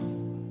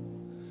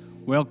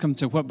Welcome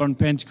to Whitburn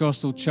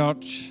Pentecostal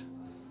Church.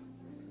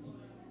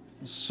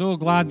 So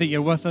glad that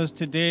you're with us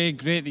today.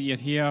 Great that you're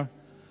here.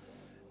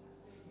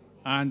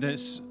 And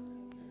it's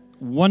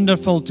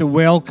wonderful to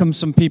welcome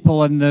some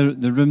people in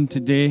the room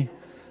today.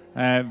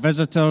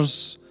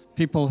 Visitors,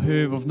 people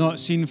who we've not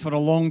seen for a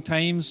long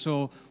time.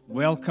 So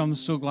welcome.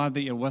 So glad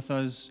that you're with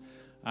us.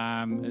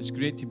 It's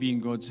great to be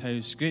in God's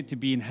house. Great to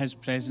be in His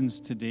presence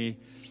today.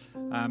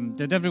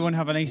 Did everyone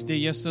have a nice day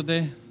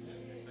yesterday?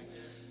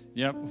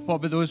 Yep. What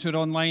about those who are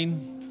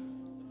online?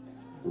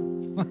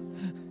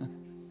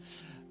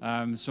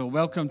 So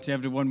welcome to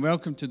everyone.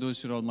 Welcome to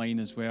those who are online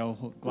as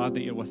well. Glad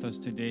that you're with us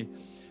today.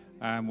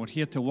 We're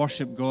here to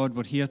worship God.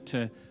 We're here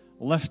to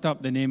lift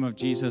up the name of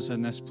Jesus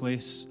in this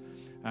place.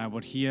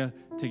 We're here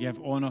to give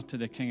honor to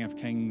the King of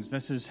Kings.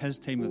 This is His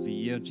time of the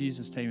year,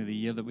 Jesus' time of the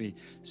year that we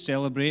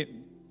celebrate.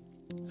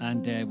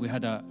 And we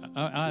had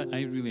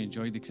I really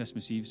enjoyed the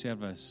Christmas Eve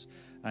service.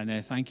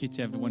 And thank you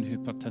to everyone who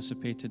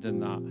participated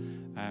in that.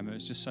 It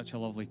was just such a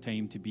lovely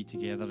time to be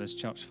together as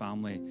church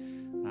family.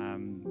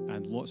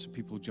 And lots of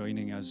people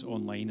joining us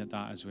online at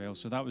that as well.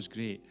 So that was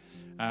great.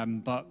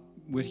 But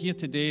we're here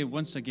today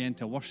once again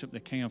to worship the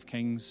King of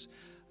Kings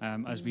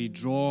as we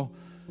draw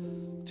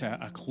to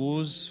a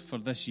close for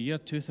this year,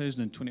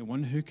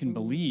 2021. Who can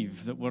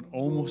believe that we're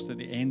almost at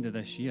the end of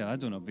this year? I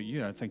don't know about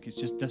you. I think it's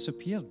just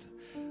disappeared.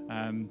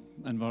 And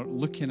we're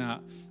looking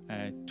at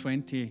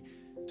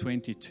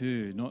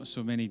 2022, not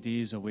so many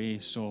days away.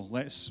 So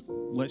let's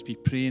be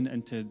praying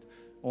into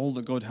all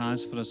that God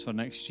has for us for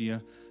next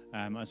year,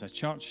 as a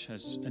church,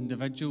 as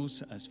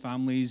individuals, as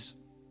families,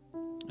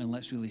 and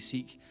let's really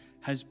seek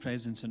His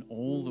presence in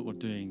all that we're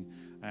doing.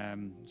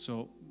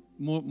 So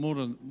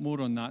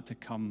more on that to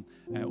come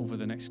over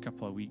the next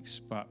couple of weeks.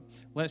 But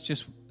let's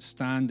just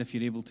stand, if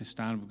you're able to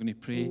stand. We're going to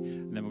pray,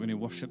 and then we're going to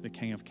worship the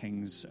King of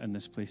Kings in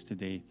this place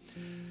today.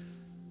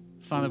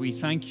 Father, we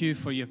thank you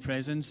for your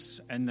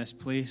presence in this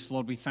place.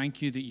 Lord, we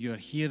thank you that you're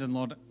here. And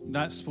Lord,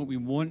 that's what we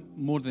want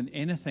more than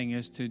anything,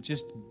 is to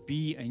just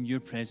be in your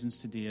presence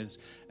today as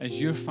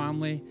your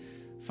family.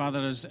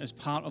 Father, as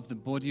part of the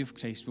body of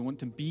Christ, we want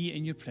to be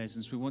in your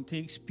presence. We want to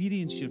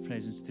experience your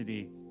presence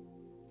today.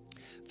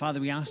 Father,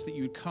 we ask that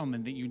you would come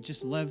and that you would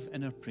just live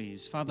in our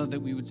praise. Father, that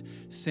we would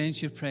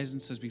sense your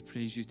presence as we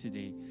praise you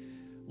today.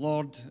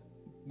 Lord,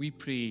 we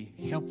pray,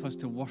 help us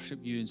to worship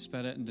you in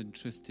spirit and in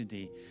truth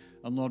today.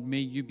 And Lord, may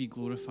you be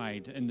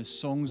glorified in the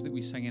songs that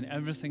we sing, in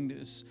everything that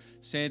is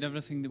said,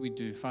 everything that we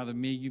do. Father,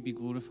 may you be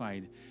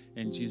glorified.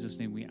 In Jesus'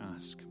 name we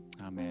ask.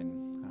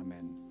 Amen.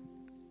 Amen.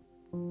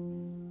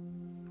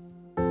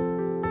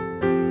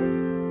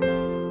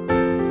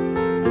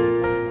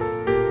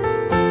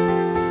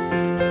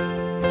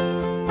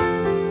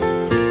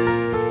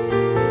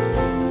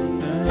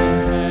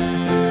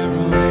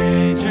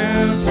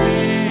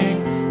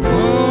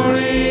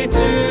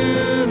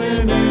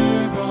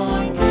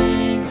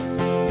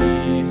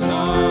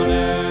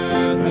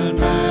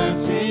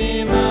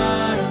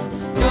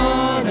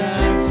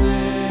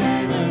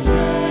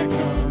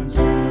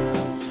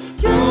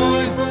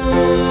 Joy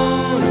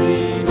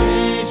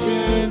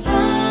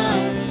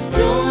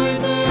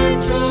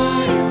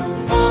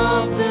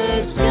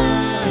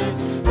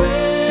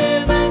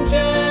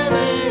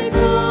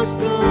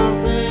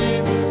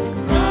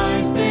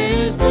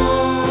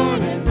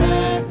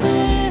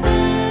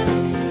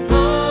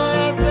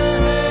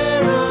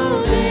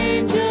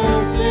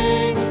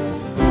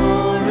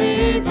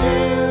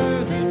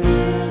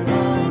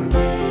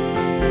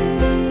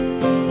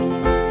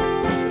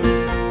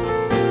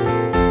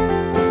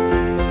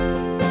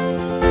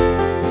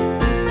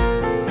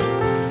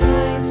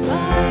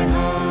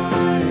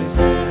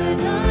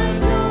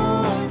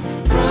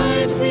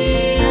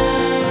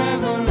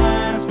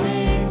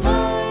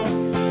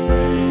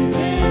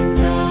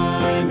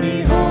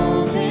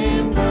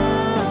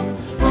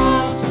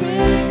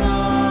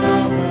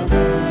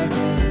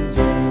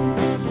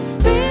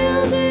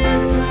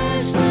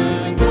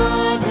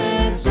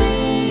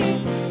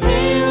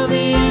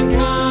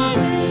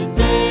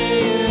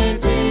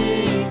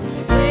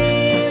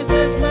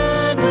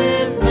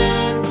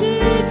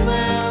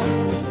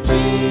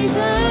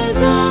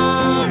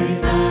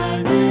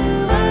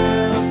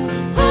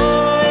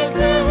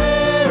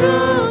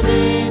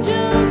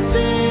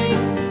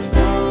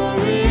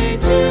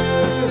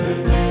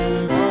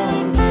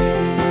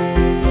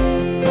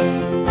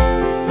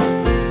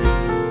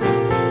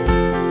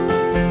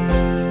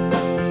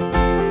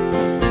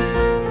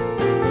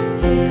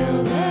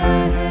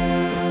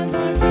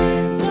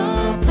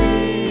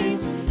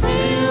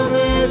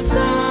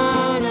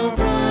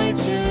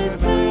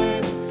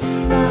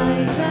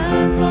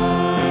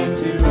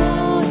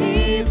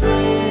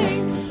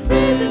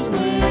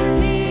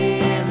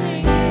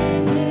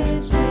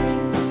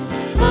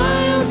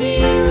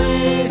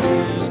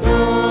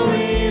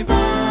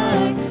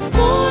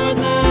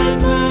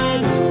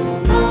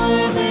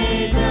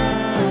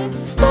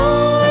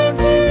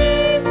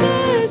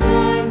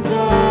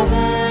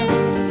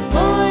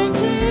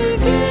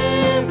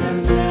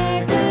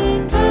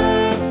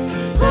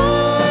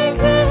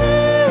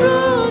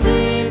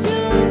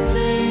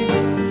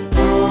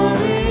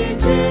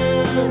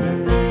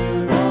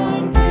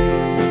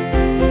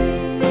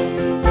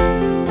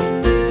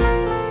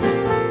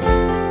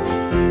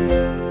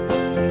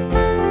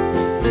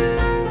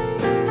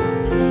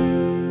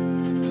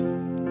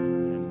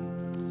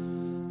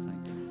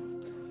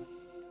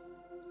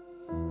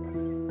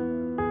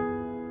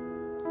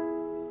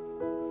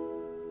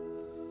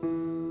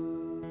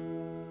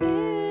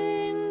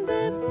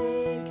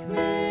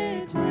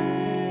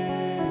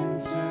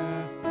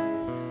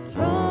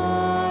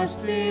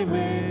gusty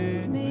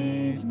wind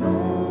made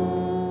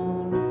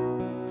moan.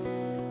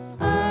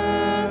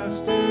 Earth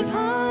stood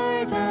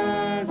hard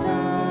as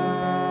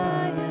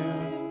iron,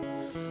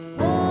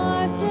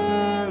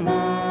 water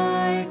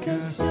like a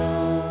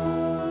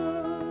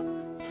stone.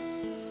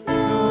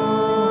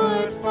 Snow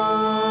had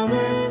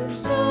fallen,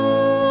 snow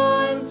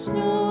on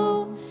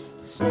snow,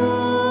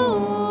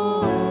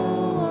 snow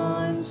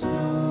on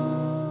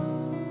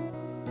snow.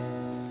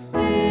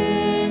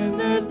 In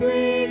the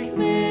bleak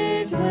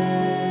midwinter,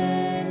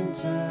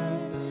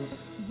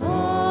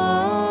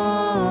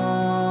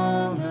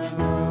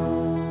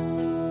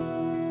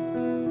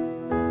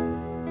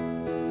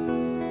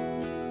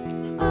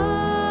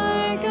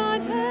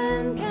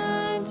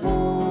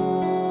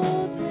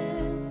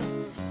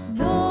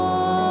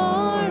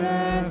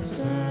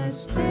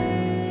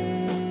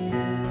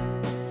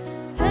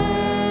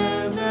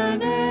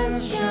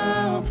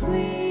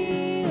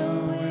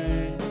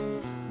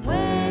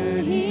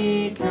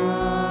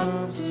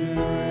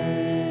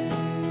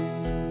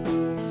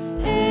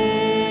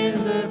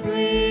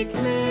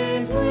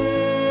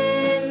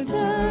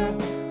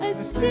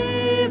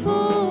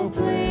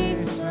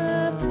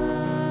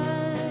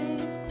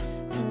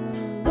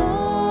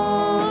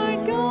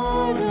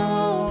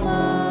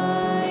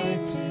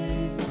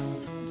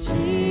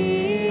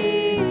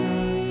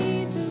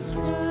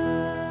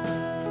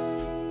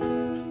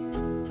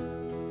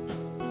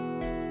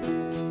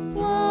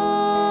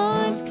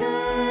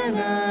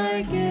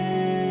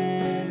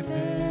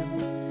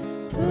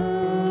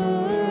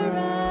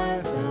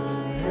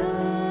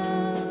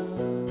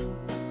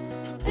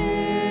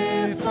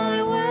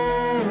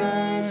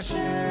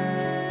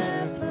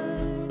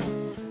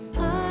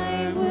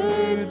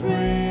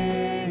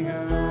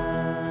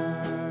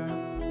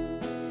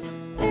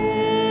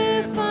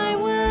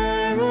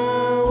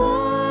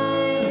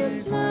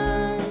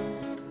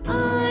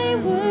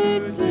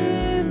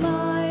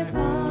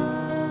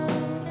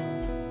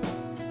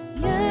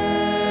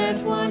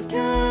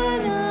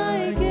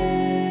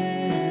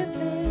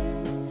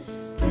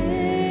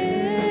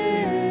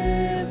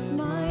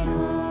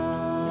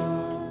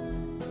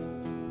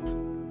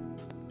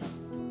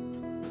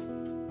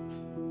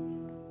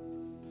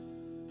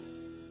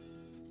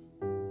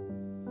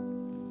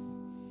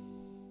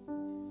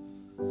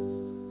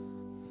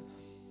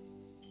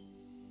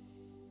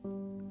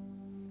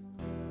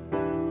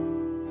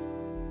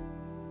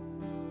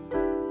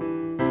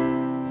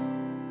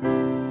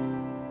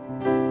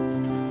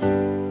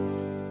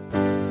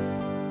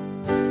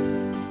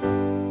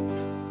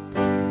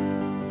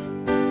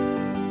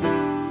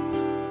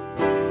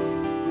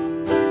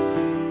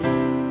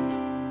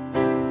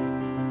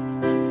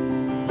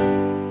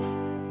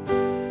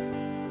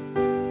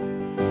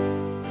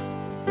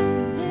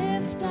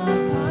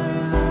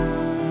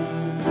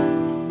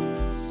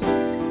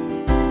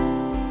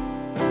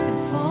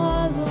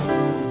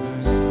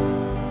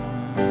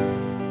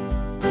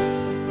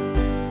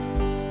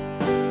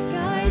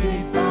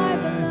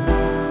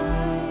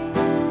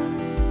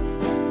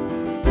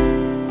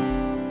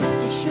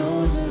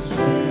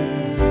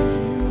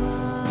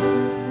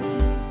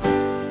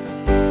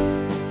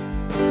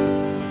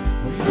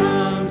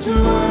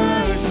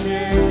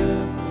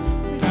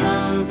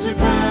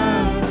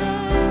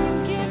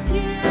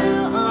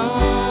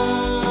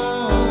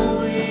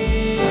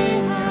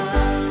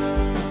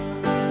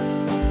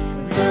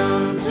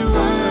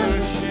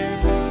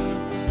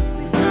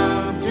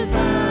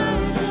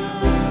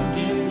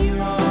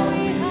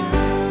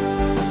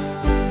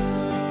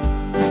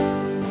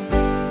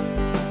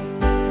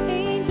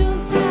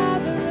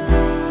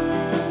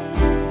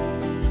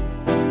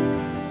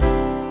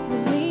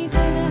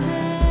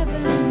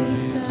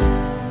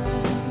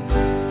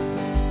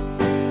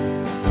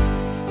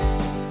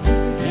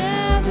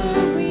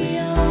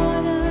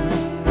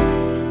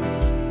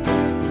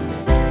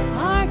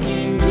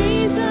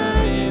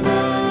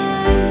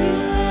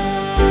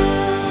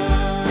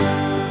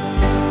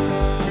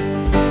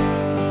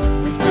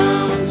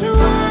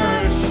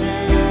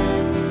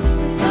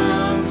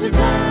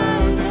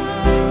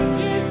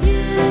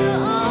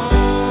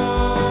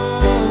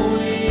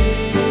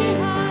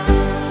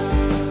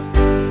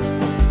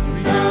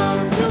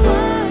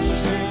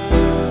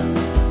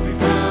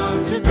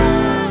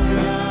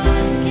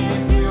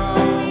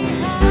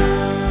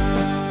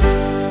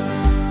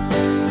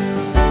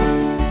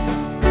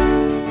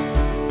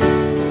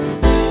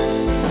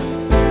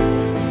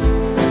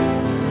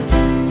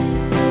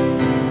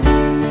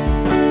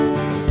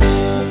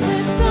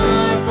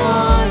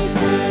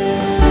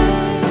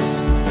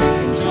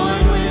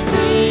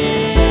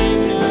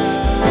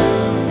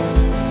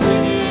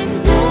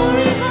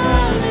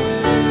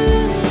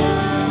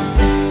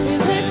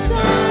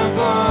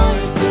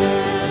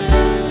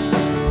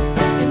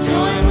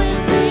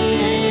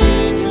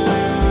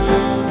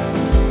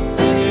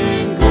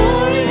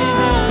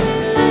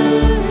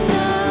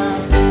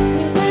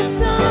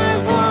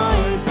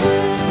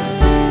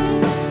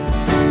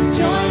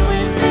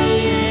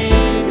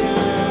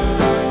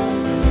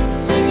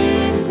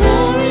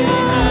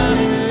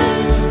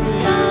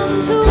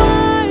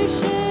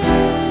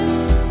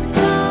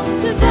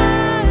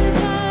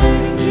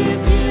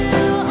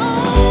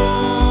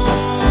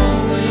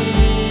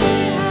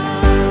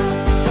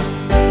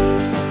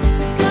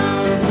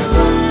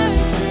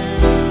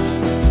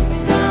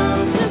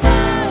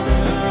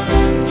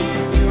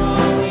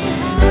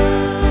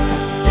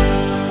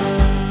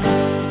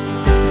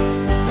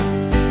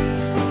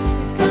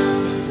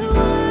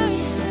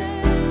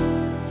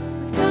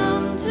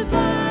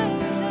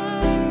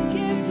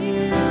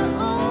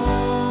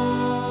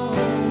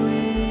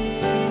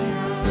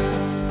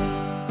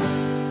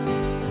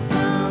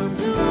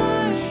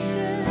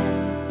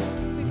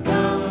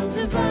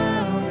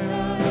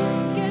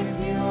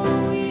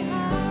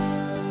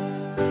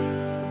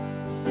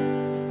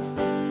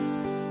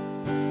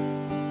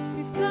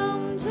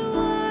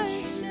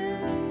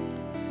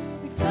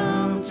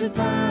 to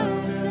bow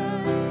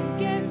down,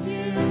 give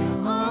you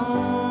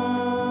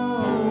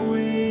all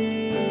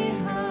we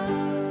have.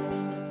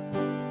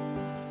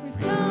 We've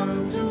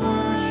come to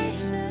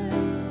worship,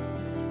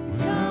 we've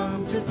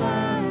come to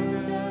bow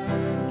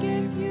down,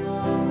 give you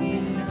all we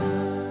have.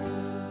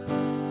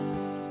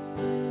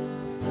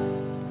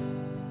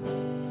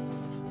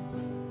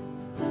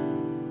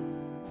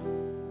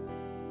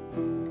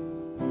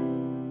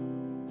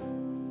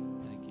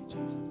 Thank you,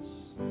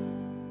 Jesus.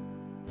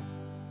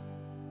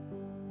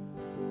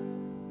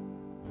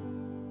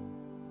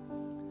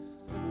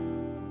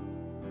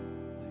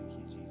 Thank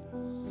you,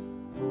 Jesus.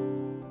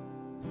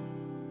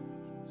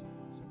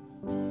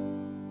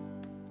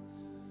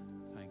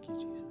 Thank you,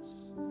 Jesus.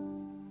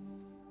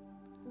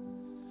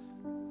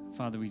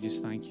 Father, we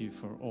just thank you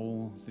for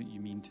all that you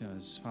mean to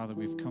us. Father,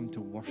 we've come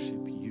to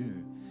worship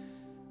you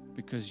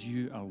because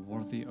you are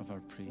worthy of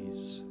our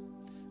praise.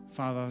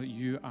 Father,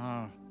 you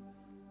are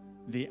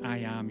the I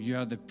am. You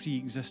are the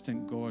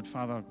pre-existent God.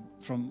 Father,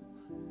 from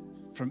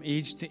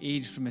age to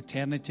age, from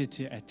eternity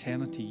to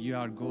eternity, you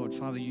are God.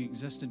 Father, you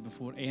existed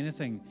before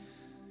anything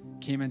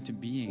came into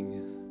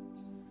being.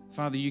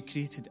 Father, you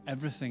created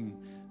everything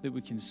that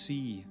we can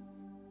see.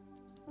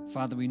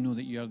 Father, we know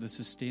that you are the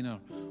sustainer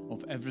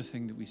of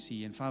everything that we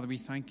see. And Father, we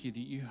thank you that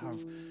you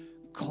have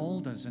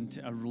called us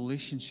into a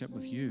relationship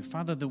with you.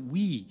 Father, that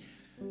we,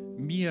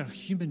 mere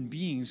human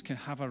beings, can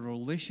have a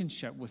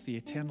relationship with the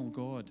eternal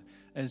God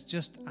is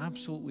just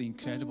absolutely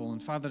incredible.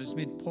 And Father, it's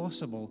made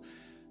possible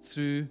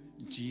through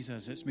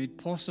Jesus. It's made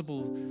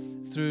possible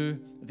through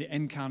the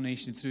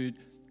incarnation, through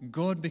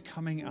God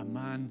becoming a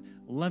man,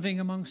 living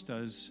amongst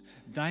us,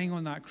 dying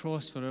on that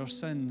cross for our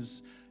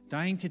sins,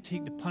 dying to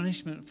take the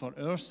punishment for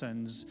our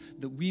sins,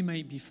 that we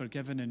might be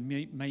forgiven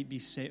and might be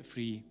set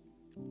free.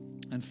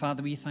 And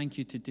Father, we thank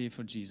you today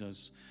for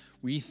Jesus.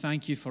 We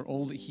thank you for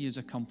all that he has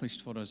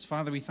accomplished for us.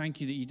 Father, we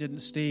thank you that he didn't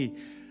stay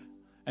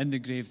in the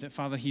grave, that,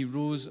 Father, he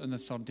rose on the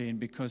third day. And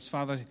because,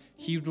 Father,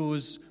 he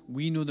rose,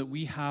 we know that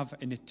we have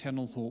an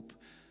eternal hope.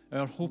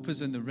 Our hope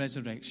is in the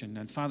resurrection.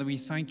 And, Father, we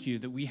thank you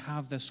that we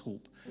have this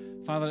hope.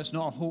 Father, it's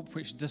not a hope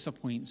which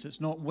disappoints. It's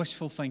not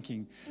wishful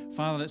thinking.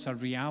 Father, it's a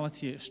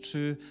reality. It's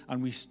true.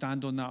 And we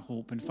stand on that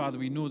hope. And, Father,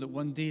 we know that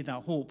one day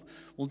that hope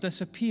will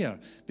disappear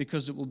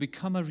because it will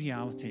become a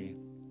reality.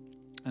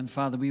 And,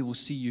 Father, we will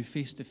see you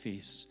face to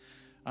face.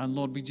 And,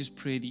 Lord, we just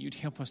pray that you'd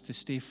help us to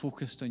stay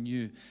focused on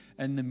you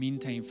in the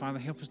meantime. Father,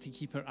 help us to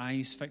keep our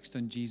eyes fixed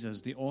on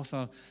Jesus, the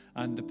author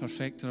and the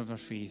perfecter of our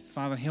faith.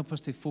 Father, help us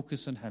to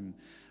focus on him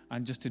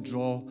and just to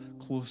draw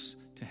close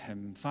to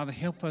him. Father,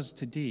 help us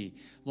today.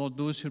 Lord,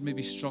 those who are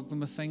maybe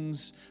struggling with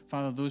things,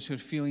 Father, those who are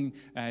feeling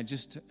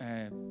just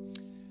a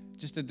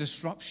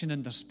disruption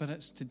in their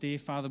spirits today,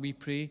 Father, we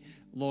pray,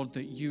 Lord,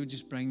 that you would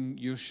just bring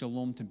your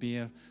shalom to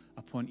bear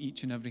upon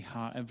each and every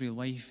heart, every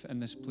life in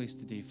this place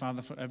today.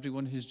 Father, for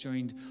everyone who's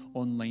joined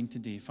online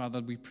today,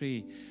 Father, we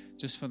pray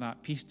just for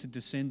that peace to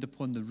descend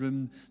upon the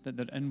room that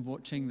they're in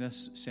watching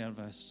this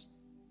service.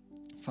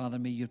 Father,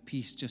 may your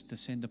peace just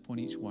descend upon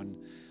each one.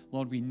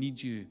 Lord, we need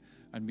you,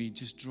 and we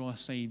just draw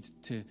aside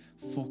to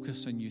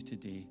focus on you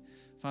today.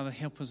 Father,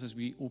 help us as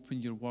we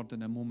open your word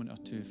in a moment or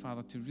two,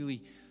 Father, to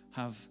really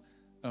have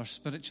our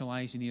spiritual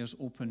eyes and ears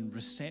open,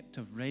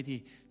 receptive,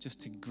 ready just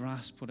to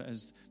grasp what it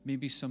is,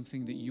 maybe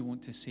something that you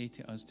want to say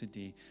to us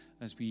today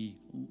as we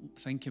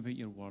think about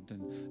your word.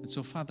 And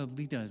so, Father,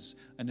 lead us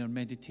in our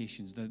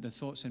meditations, the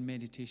thoughts and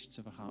meditations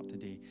of our heart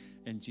today.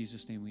 In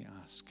Jesus' name we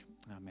ask.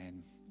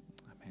 Amen.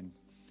 Amen.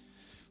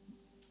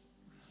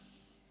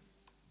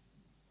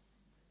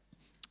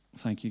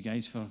 Thank you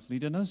guys for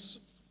leading us.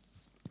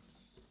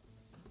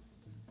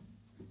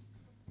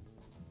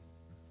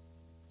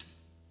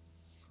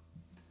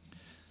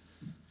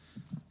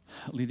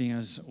 Leading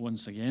us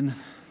once again.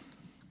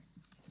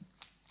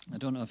 I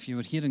don't know if you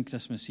were here on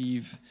Christmas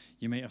Eve,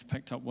 you might have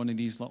picked up one of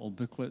these little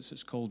booklets.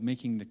 It's called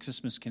Making the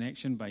Christmas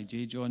Connection by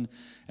J. John.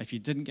 If you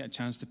didn't get a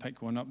chance to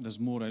pick one up, there's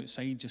more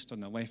outside, just on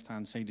the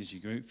left-hand side as you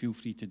go out. Feel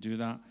free to do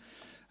that.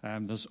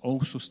 There's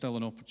also still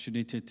an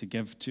opportunity to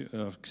give to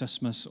our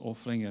Christmas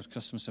offering, our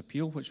Christmas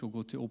appeal, which will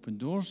go to Open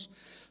Doors.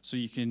 So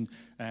you can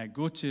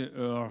go to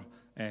our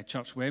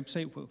church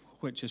website,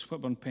 which is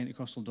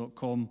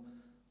whitburnpentecostal.com /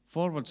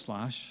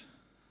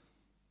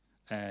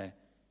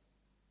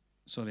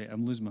 sorry,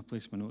 I'm losing my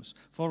place in my notes.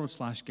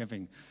 /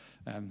 giving.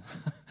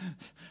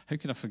 How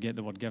could I forget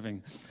the word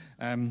giving?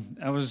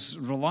 I was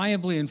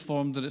reliably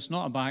informed that it's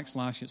not a /,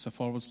 it's a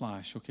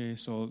 /. Okay,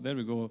 so there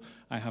we go.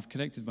 I have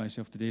corrected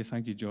myself today.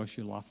 Thank you, Josh.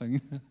 You're laughing.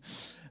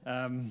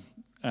 The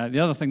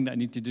other thing that I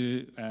need to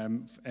do,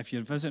 if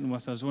you're visiting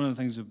with us, one of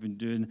the things we've been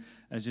doing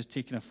is just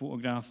taking a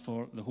photograph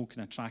for the whole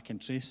kind of track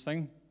and trace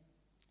thing.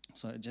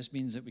 So it just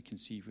means that we can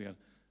see where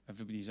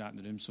everybody's at in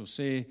the room. So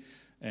say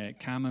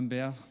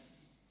Camembert,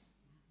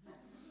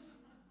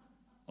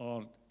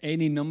 or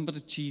any number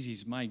of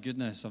cheeses. My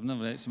goodness, I've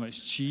never ate so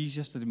much cheese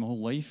yesterday in my whole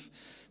life.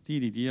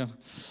 Deary dear.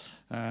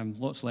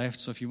 Lots left,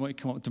 so if you want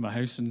to come up to my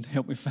house and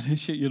help me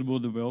finish it, you're more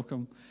than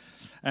welcome.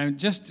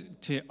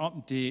 Just to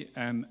update,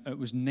 it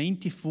was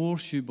 94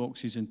 shoe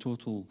boxes in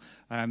total.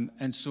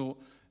 And so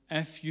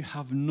If you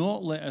have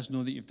not let us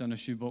know that you've done a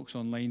shoebox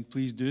online,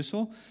 please do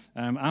so.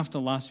 After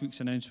last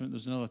week's announcement,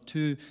 there's another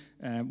 2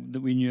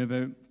 that we knew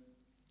about.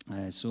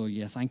 So,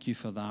 thank you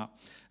for that.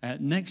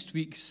 Next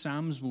week,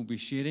 Sam's will be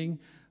sharing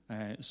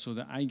so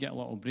that I get a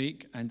little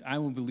break, and I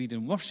will be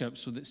leading worship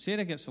so that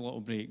Sarah gets a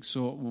little break.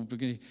 So we'll be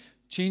going to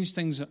change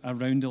things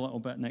around a little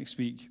bit next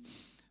week.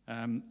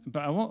 But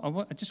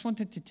I just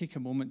wanted to take a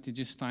moment to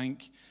just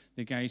thank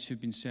the guys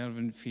who've been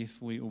serving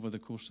faithfully over the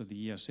course of the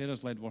year.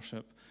 Sarah's led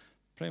worship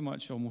pretty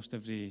much almost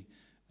every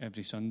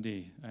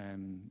Sunday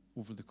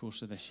over the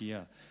course of this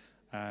year.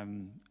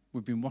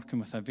 We've been working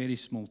with a very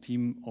small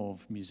team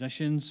of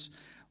musicians,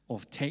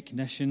 of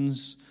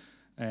technicians,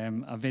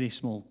 a very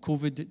small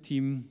COVID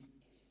team,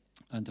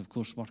 and of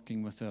course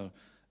working with our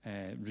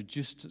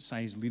reduced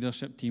size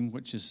leadership team,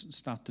 which has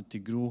started to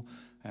grow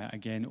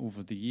again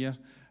over the year.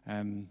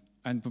 And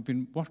we've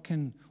been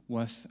working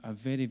with a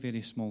very,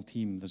 very small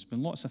team. There's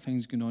been lots of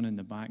things going on in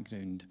the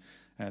background.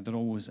 There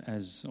always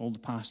is. All the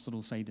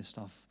pastoral side of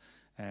stuff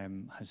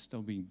has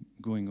still been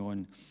going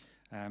on.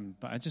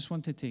 But I just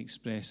wanted to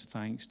express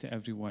thanks to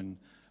everyone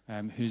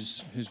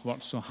who's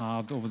worked so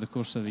hard over the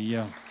course of the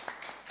year.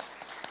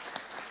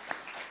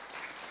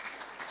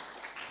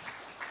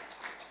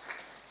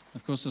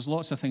 Of course, there's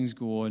lots of things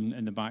go on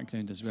in the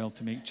background as well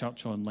to make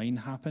Church Online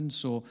happen.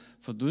 So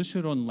for those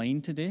who are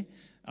online today,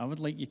 I would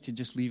like you to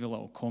just leave a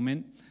little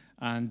comment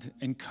and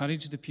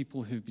encourage the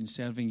people who've been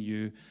serving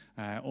you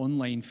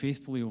online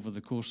faithfully over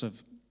the course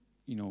of,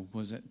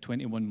 was it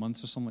 21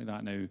 months or something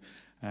like that now?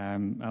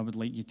 I would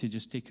like you to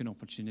just take an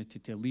opportunity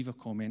to leave a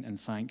comment and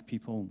thank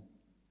people.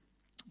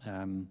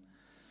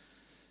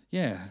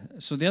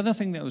 So the other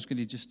thing that I was going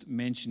to just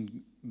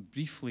mention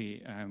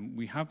briefly,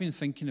 we have been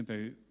thinking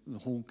about the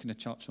whole kind of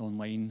Church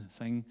Online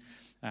thing.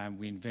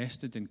 We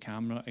invested in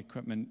camera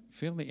equipment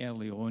fairly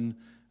early on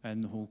in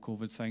the whole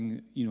COVID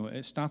thing.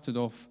 It started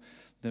off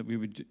that I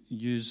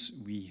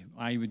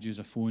would use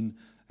a phone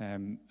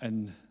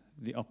in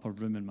the upper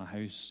room in my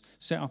house,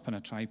 set up on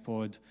a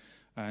tripod,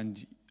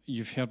 and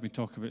you've heard me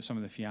talk about some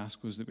of the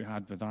fiascos that we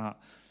had with that.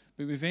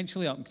 But we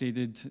eventually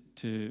upgraded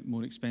to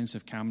more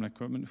expensive camera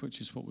equipment, which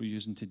is what we're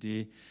using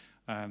today.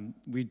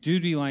 We do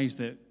realise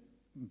that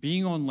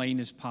being online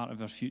is part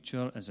of our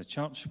future as a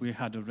church. We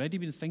had already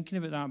been thinking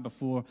about that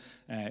before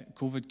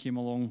COVID came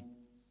along.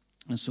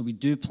 And so we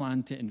do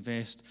plan to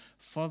invest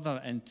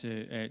further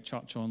into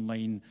Church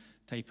Online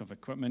type of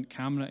equipment,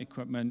 camera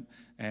equipment,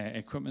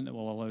 equipment that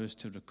will allow us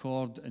to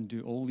record and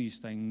do all these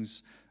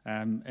things.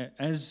 It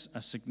is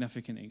a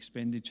significant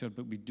expenditure,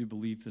 but we do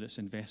believe that it's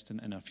investing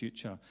in our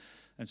future.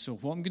 And so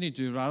what I'm going to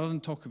do, rather than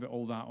talk about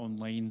all that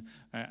online,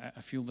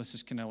 I feel this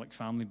is kind of like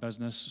family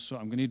business, so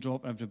I'm going to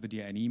drop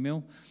everybody an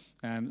email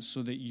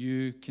so that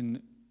you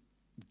can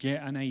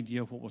get an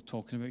idea of what we're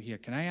talking about here.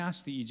 Can I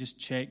ask that you just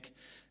check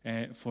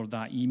for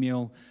that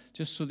email,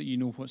 just so that you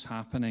know what's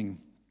happening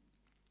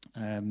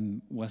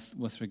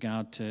with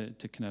regard to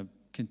kind of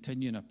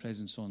continuing our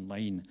presence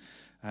online.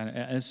 And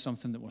it is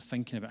something that we're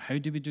thinking about. How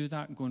do we do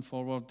that going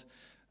forward?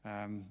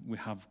 We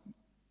have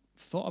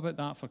thought about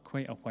that for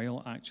quite a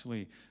while,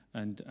 actually,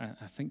 and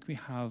I think we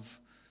have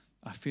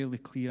a fairly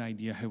clear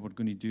idea how we're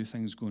going to do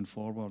things going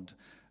forward.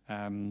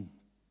 One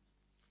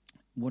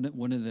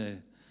of the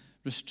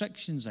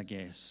restrictions, I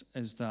guess,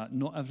 is that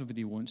not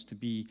everybody wants to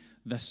be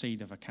this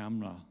side of a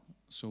camera.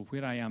 So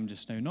where I am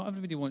just now, not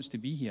everybody wants to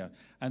be here.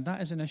 And that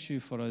is an issue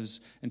for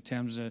us in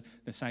terms of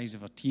the size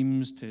of our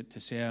teams to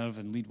serve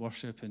and lead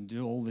worship and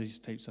do all these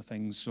types of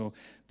things. So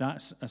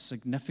that's a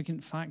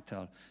significant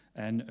factor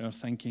in our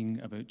thinking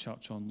about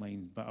Church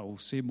Online. But I will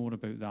say more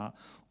about that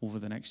over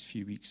the next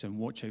few weeks, and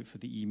watch out for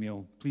the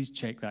email. Please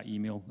check that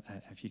email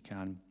if you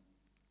can.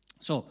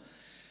 So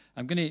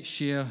I'm going to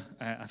share,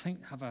 I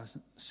think, have I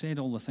said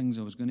all the things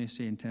I was going to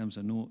say in terms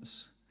of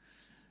notes?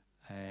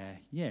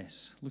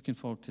 Yes, looking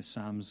forward to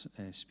Sam's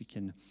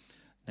speaking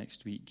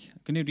next week.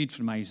 I'm going to read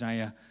from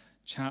Isaiah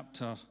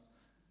chapter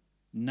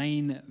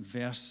 9,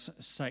 verse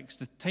 6.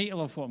 The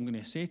title of what I'm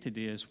going to say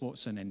today is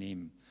What's in a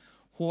Name?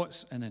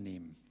 What's in a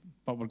Name?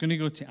 But we're going to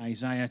go to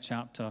Isaiah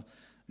chapter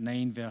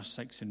 9, verse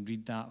 6 and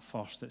read that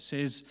first. It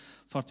says,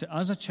 "For to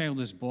us a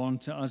child is born,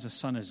 to us a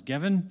son is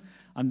given,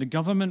 and the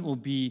government will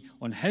be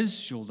on his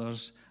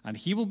shoulders, and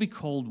he will be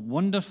called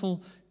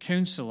Wonderful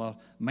Counselor,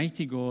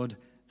 Mighty God,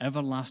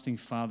 Everlasting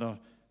Father,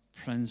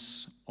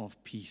 Prince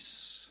of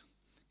Peace."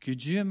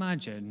 Could you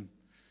imagine,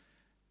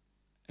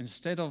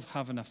 instead of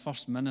having a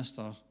first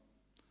minister,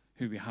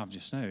 who we have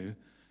just now,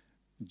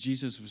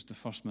 Jesus was the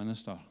first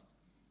minister?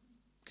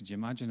 Could you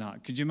imagine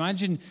that? Could you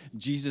imagine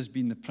Jesus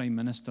being the prime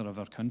minister of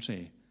our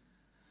country?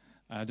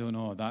 I don't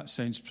know, that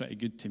sounds pretty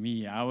good to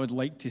me. I would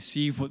like to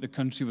see what the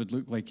country would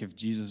look like if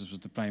Jesus was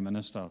the prime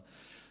minister.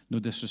 No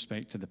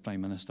disrespect to the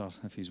prime minister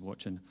if he's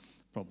watching,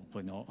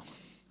 probably not.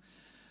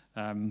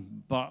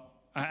 But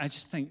I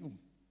just think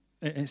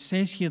it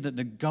says here that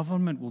the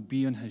government will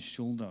be on his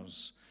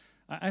shoulders.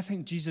 I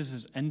think Jesus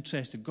is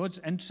interested. God's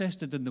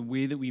interested in the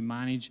way that we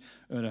manage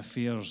our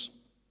affairs.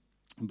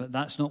 But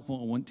that's not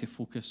what I want to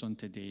focus on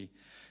today.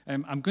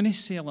 I'm going to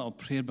say a little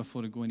prayer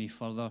before I go any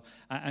further.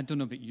 I don't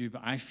know about you,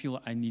 but I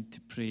feel I need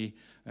to pray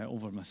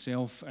over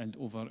myself and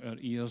over our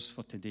ears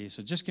for today.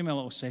 So just give me a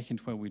little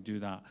second while we do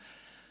that.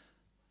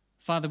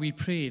 Father, we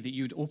pray that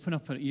you would open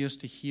up our ears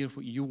to hear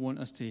what you want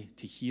us to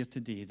hear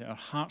today, that our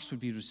hearts would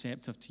be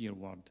receptive to your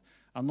word.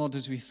 And Lord,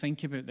 as we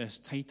think about this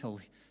title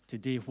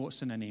today,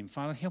 What's in a Name?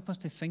 Father, help us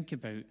to think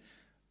about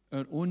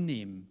our own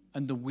name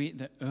and the weight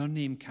that our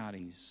name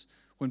carries.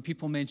 When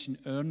people mention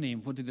our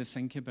name, what do they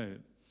think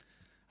about?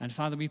 And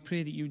Father, we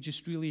pray that you would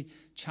just really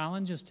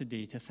challenge us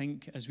today to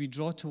think as we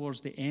draw towards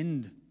the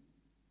end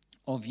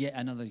of yet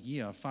another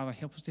year. Father,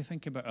 help us to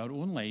think about our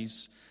own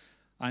lives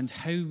and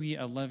how we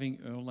are living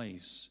our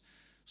lives.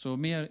 So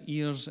may our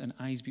ears and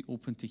eyes be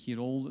open to hear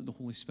all that the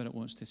Holy Spirit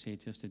wants to say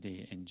to us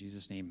today. In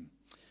Jesus' name,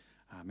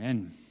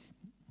 amen.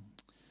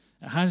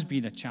 It has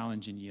been a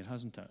challenging year,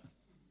 hasn't it?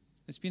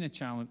 It's been a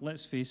challenge.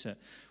 Let's face it.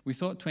 We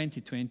thought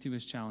 2020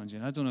 was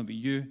challenging. I don't know about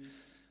you.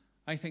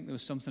 I think there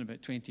was something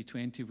about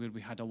 2020 where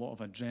we had a lot of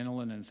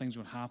adrenaline and things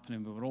were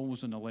happening. We were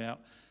always on alert.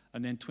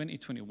 And then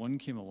 2021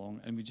 came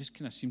along and we just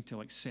kind of seemed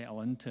to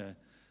settle into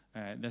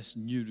this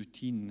new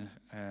routine,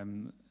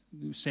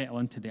 settle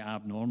into the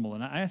abnormal.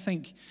 And I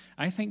think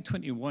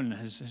 21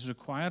 has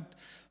required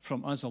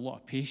from us a lot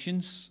of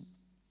patience,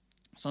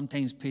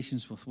 sometimes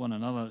patience with one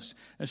another.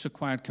 It's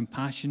required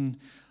compassion,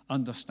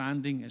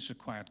 understanding. It's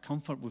required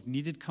comfort. We've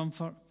needed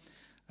comfort.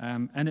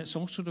 And it's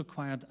also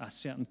required a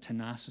certain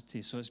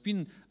tenacity. So it's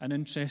been an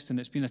interesting,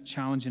 it's been a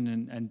challenging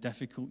and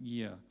difficult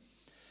year.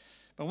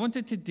 But I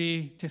wanted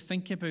today to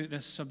think about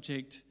this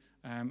subject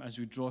as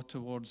we draw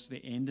towards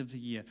the end of the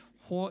year.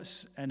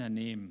 What's in a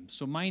name?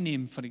 So my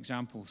name, for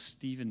example,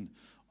 Stephen,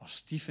 or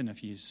Stephen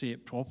if you say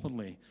it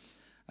properly,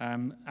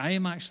 I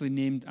am actually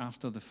named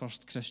after the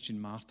first Christian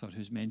martyr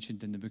who's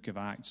mentioned in the book of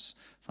Acts.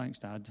 Thanks,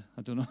 Dad.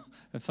 I don't know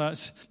if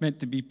that's meant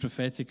to be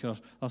prophetic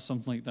or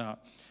something like that.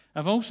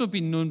 I've also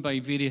been known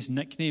by various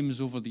nicknames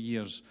over the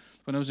years.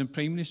 When I was in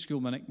primary school,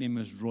 my nickname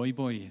was Roy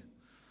Boy.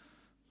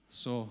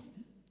 So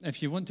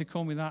if you want to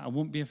call me that, I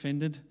won't be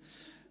offended.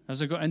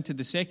 As I got into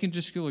the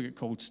secondary school, I got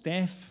called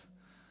Steph.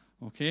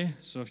 Okay,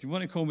 so if you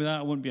want to call me that,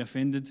 I won't be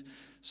offended.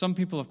 Some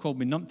people have called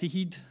me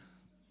Numptyheed.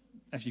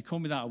 If you call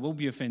me that, I will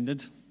be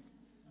offended.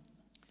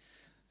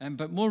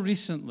 But more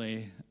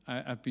recently,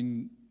 I've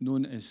been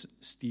known as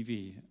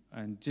Stevie.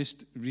 And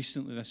just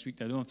recently this week,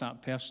 I don't know if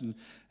that person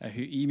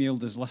who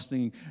emailed is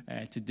listening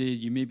today,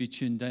 you may be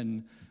tuned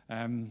in,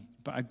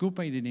 but I go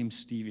by the name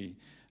Stevie.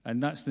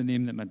 And that's the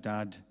name that my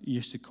dad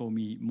used to call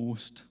me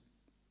most.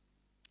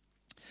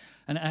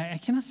 And I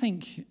kind of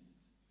think,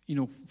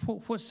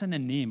 what's in a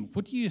name?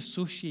 What do you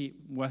associate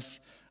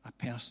with a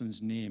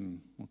person's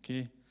name,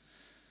 okay?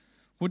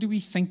 What do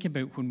we think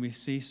about when we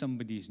say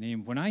somebody's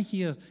name? When I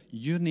hear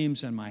your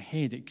names in my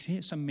head, it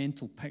creates a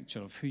mental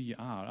picture of who you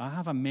are. I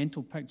have a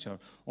mental picture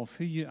of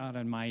who you are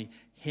in my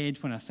head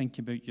when I think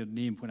about your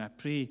name, when I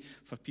pray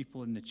for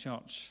people in the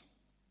church.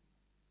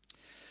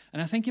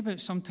 And I think about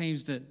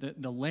sometimes the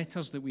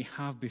letters that we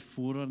have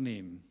before our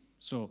name.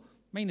 So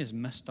mine is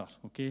Mr.,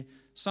 okay?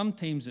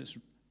 Sometimes it's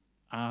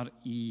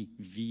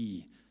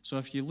R-E-V. So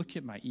if you look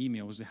at my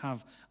emails, they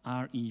have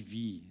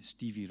R-E-V,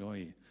 Stevie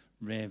Roy,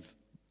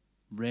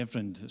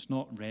 Reverend. It's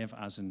not Rev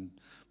as in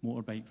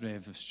motorbike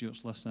Rev, if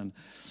Stuart's listening.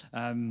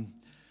 I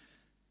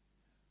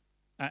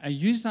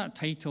use that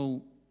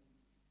title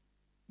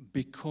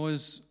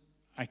because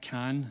I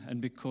can and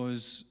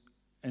because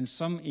in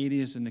some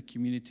areas in the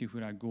community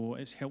where I go,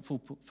 it's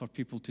helpful for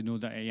people to know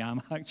that I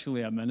am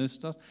actually a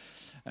minister.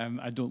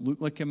 I don't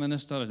look like a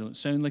minister. I don't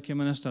sound like a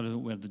minister. I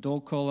don't wear the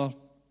dog collar.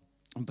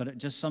 But it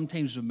just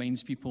sometimes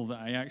reminds people that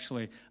I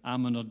actually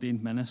am an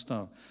ordained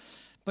minister.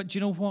 But do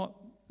you know what?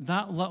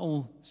 That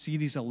little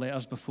series of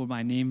letters before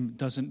my name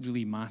doesn't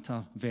really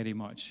matter very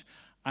much.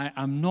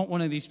 I'm not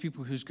one of these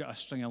people who's got a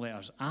string of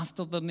letters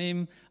after their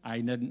name.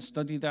 I didn't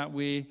study that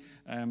way.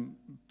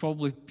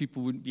 Probably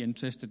people wouldn't be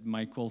interested in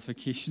my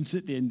qualifications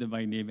at the end of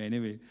my name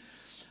anyway.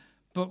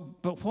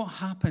 But what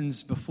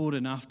happens before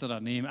and after a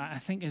name, I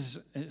think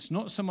it's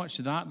not so much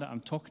that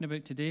I'm talking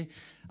about today.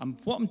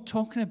 What I'm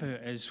talking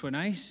about is when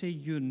I say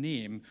your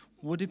name,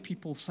 what do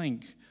people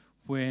think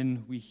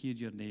when we hear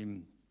your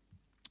name?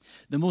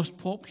 The most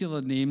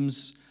popular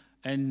names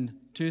in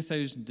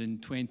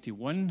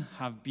 2021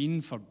 have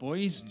been for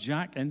boys,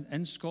 Jack,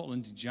 in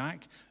Scotland,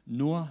 Jack,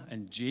 Noah,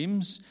 and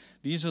James.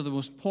 These are the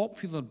most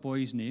popular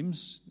boys'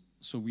 names.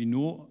 So we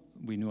know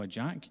a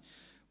Jack,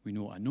 we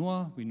know a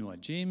Noah, we know a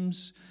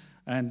James.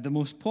 And the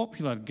most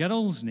popular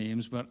girls'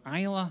 names were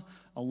Isla,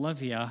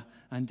 Olivia,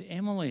 and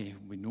Emily.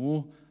 We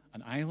know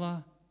an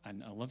Isla,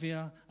 an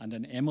Olivia, and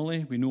an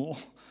Emily. We know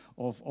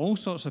of all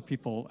sorts of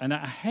people. And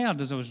I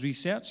heard as I was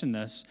researching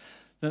this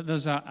that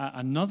there's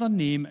another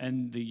name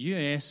in the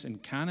US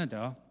and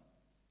Canada,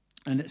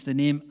 and it's the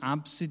name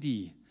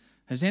Absidy.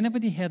 Has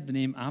anybody heard the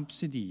name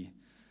Absidy?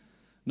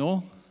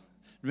 No?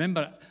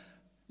 Remember,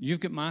 You've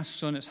got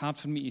masks on. It's hard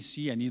for me to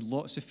see. I need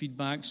lots of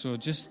feedback, so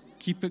just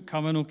keep it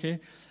coming,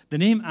 okay? The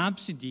name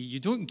Absidy, you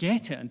don't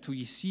get it until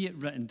you see it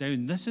written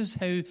down. This is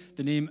how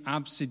the name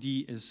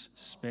Absidy is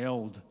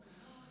spelled.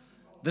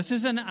 This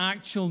is an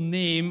actual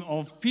name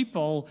of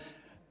people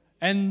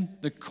in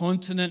the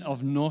continent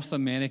of North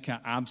America,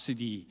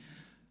 Absidy.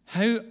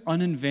 How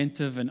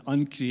uninventive and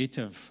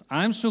uncreative.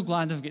 I'm so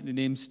glad I've got the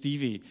name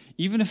Stevie,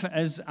 even if it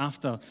is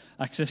after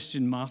a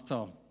Christian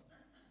martyr.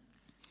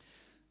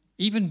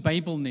 Even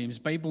Bible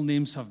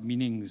names have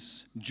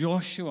meanings.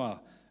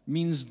 Joshua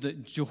means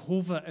that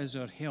Jehovah is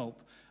our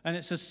help. And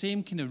it's the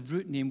same kind of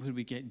root name where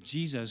we get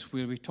Jesus,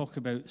 where we talk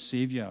about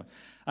Savior.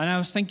 And I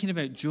was thinking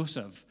about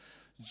Joseph.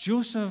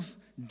 Joseph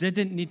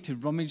didn't need to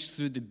rummage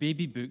through the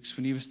baby books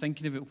when he was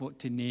thinking about what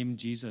to name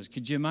Jesus.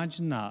 Could you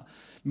imagine that?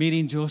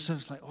 Mary and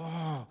Joseph's like,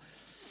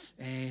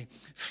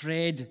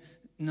 Fred.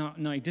 No,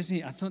 he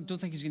doesn't. I don't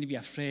think he's going to be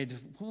a Fred.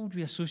 What would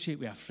we associate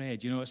with a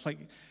Fred? You know, it's like,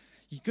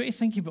 you've got to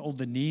think about all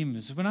the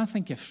names. When I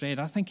think of Fred,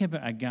 I think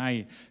about a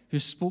guy who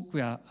spoke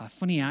with a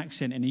funny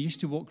accent and he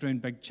used to walk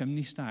around big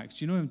chimney stacks.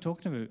 Do you know what I'm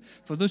talking about?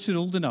 For those who are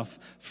old enough,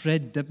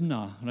 Fred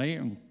Dibnah,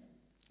 right?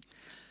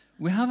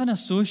 We have an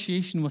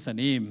association with a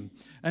name.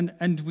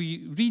 And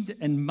we read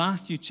in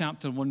Matthew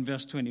chapter 1,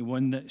 verse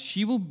 21, that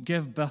she will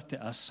give birth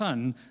to a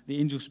son, the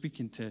angel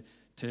speaking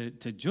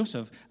to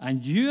Joseph,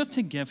 and you are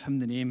to give him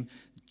the name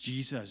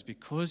Jesus,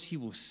 because he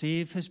will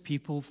save his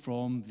people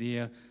from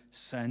their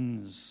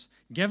sins.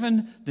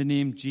 Given the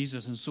name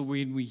Jesus. And so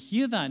when we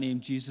hear that name,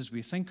 Jesus,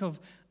 we think of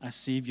a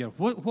Savior.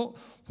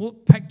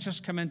 What pictures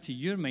come into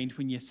your mind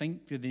when you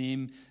think of the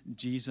name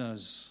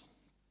Jesus?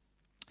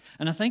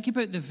 And I think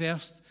about the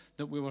verse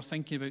that we were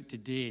thinking about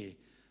today.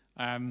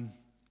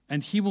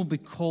 And he will be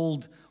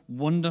called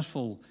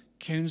Wonderful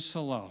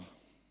Counselor,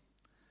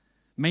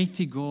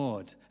 Mighty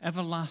God,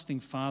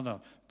 Everlasting Father,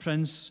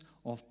 Prince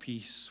of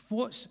Peace.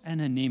 What's in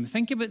a name?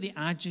 Think about the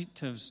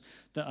adjectives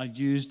that are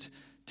used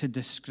to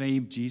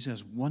describe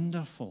Jesus.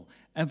 Wonderful,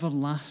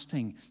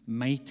 everlasting,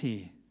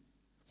 mighty.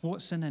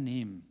 What's in a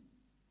name?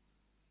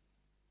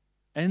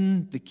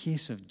 In the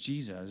case of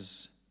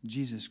Jesus,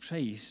 Jesus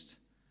Christ,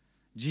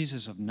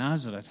 Jesus of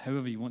Nazareth,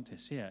 however you want to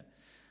say it,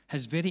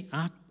 his very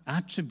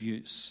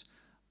attributes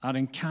are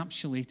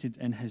encapsulated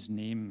in his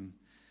name.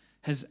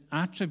 His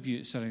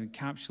attributes are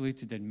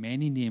encapsulated in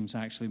many names,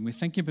 actually. When we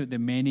think about the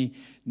many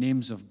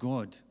names of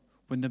God,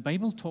 when the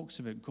Bible talks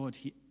about God,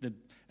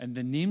 and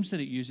the names that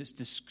it uses, it's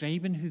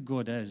describing who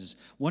God is.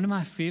 One of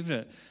my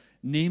favorite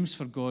names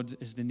for God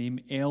is the name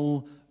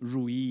El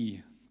Roi.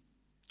 I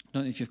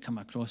don't know if you've come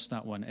across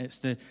that one. It's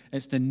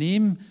the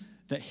name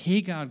that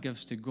Hagar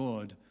gives to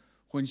God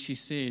when she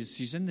says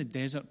she's in the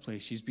desert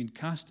place. She's been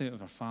cast out of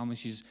her family.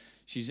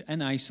 She's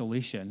in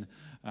isolation.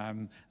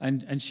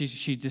 And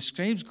she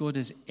describes God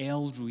as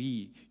El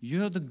Roi.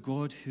 You're the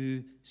God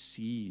who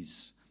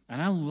sees.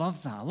 And I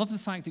love that. I love the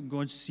fact that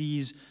God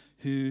sees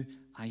who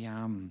I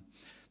am.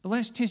 But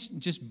let's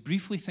just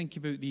briefly think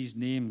about these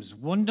names.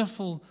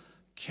 Wonderful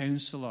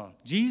Counselor.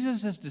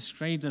 Jesus is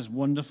described as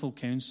Wonderful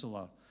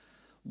Counselor.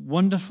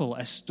 Wonderful,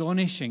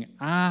 astonishing,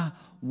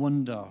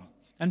 wonder.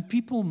 And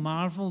people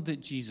marveled at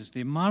Jesus.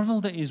 They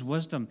marveled at his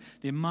wisdom.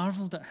 They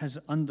marveled at his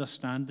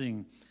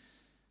understanding.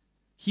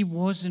 He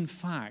was, in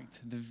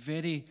fact, the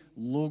very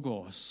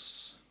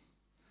Logos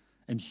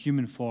in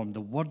human form,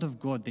 the Word of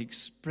God, the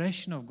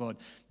expression of God,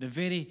 the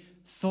very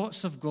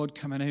thoughts of God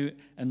coming out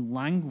in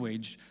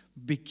language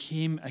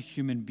became a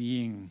human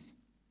being.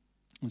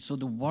 And so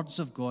the words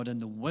of God and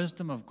the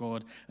wisdom of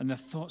God and the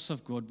thoughts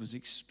of God was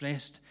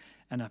expressed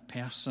in a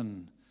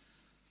person.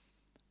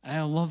 I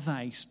love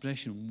that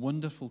expression,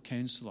 Wonderful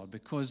Counselor,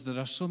 because there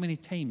are so many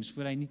times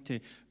where I need to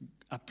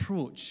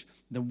approach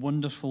the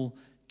Wonderful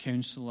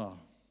Counselor.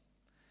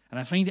 And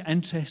I find it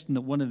interesting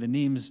that one of the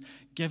names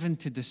given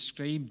to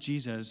describe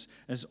Jesus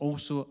is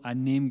also a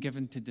name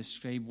given to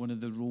describe one of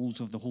the roles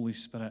of the Holy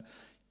Spirit.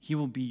 He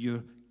will be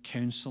your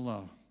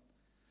counselor.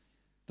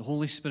 The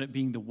Holy Spirit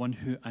being the one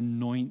who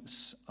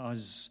anoints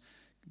us.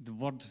 The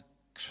word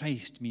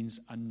Christ means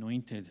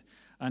anointed.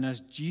 And as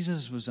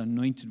Jesus was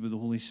anointed with the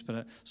Holy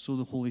Spirit, so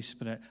the Holy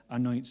Spirit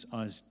anoints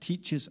us,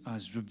 teaches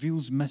us,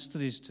 reveals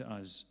mysteries to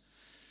us.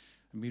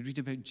 And we read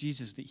about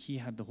Jesus that he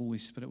had the Holy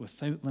Spirit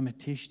without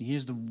limitation. He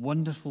is the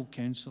Wonderful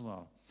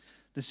Counselor.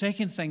 The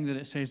second thing that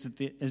it says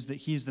is that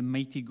he is the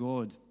mighty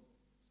God.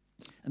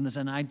 And there's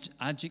an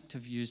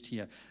adjective used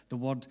here, the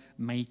word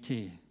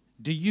mighty.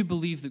 Do you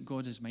believe that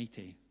God is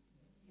mighty?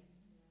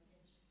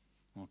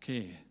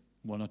 Okay,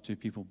 one or two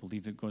people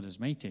believe that God is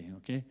mighty,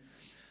 okay?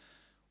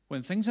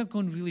 When things are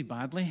going really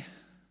badly,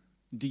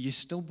 do you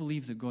still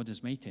believe that God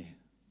is mighty?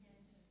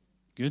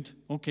 Good,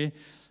 okay.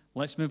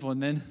 Let's move on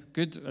then.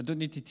 Good, I don't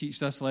need to teach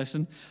this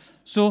lesson.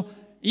 So,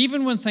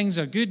 even when things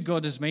are good,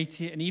 God is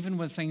mighty, and even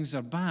when things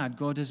are bad,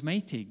 God is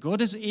mighty. God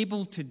is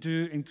able to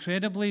do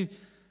incredibly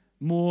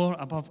more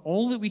above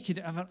all that we could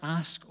ever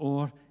ask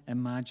or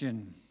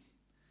imagine.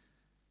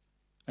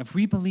 If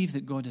we believe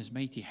that God is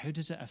mighty, how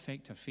does it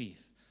affect our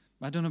faith?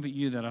 I don't know about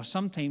you, there are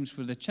some times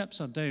where the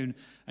chips are down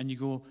and you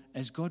go,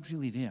 is God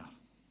really there?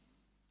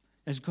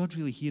 Is God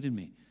really hearing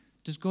me?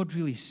 Does God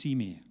really see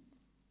me?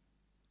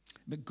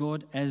 But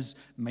God is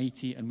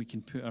mighty, and we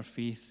can put our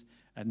faith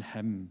in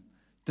him.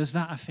 Does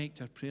that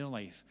affect our prayer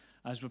life?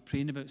 As we're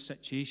praying about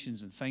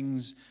situations and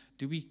things,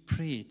 do we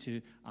pray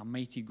to a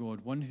mighty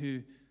God, one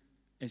who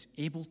is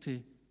able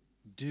to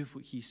do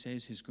what he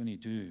says he's going to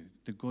do,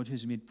 the God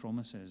who's made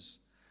promises,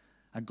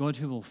 a God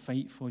who will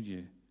fight for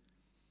you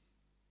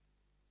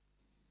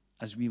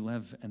as we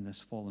live in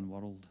this fallen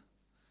world?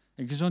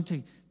 It goes on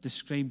to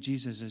describe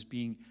Jesus as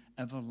being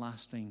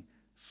everlasting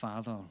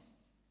Father.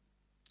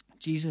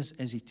 Jesus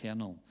is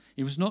eternal.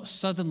 He was not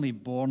suddenly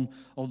born,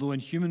 although in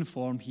human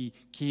form he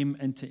came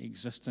into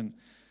existence.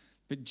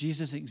 But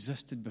Jesus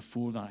existed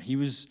before that. He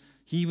was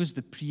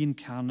the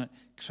pre-incarnate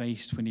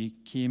Christ when he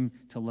came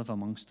to live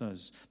amongst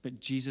us. But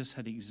Jesus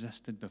had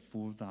existed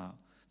before that,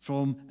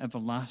 from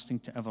everlasting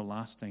to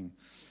everlasting.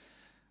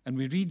 And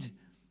we read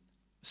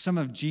some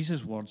of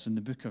Jesus' words in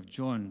the book of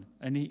John,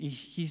 and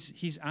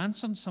he's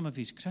answering some of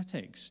his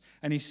critics.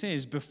 And he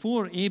says,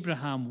 before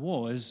Abraham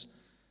was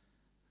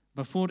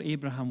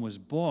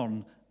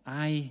born,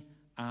 I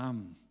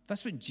am.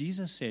 That's what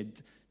Jesus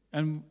said.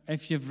 And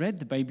if you've read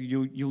the Bible,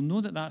 you'll know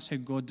that that's how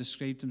God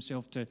described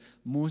himself to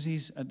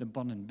Moses at the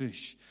burning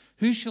bush.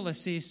 Who shall I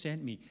say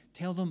sent me?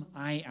 Tell them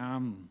I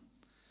am.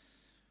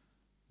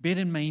 Bear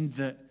in mind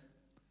that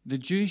the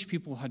Jewish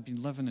people had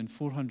been living in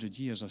 400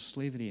 years of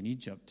slavery in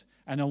Egypt.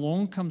 And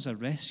along comes a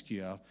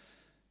rescuer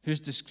who's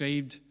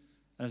described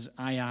as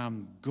I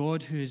am.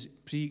 God, who is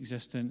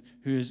pre-existent,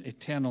 who is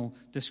eternal,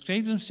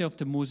 describes himself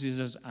to Moses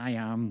as I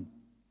am.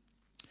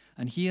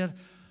 And here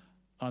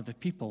are the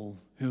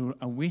people who are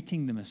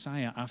awaiting the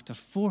Messiah after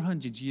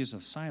 400 years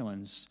of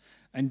silence.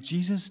 And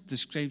Jesus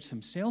describes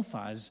himself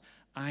as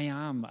I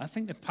am. I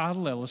think the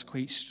parallel is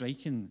quite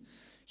striking.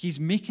 He's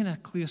making a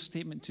clear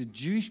statement to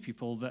Jewish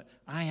people that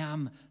I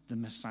am the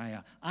Messiah.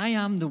 I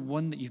am the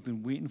one that you've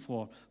been waiting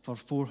for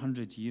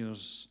 400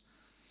 years.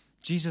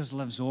 Jesus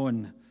lives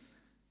on.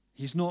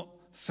 He's not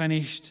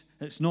finished.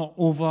 It's not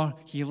over.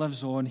 He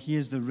lives on. He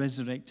is the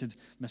resurrected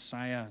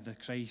Messiah, the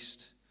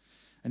Christ.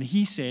 And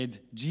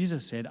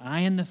Jesus said,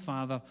 I and the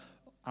Father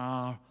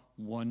are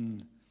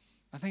one.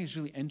 I think it's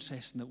really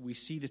interesting that we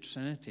see the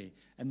Trinity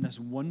in this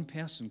one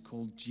person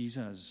called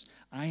Jesus.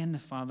 I and the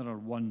Father are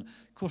one.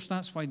 Of course,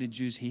 that's why the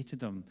Jews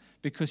hated him,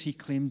 because he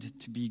claimed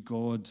to be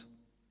God.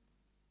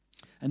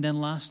 And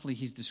then lastly,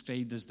 he's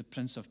described as the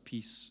Prince of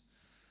Peace.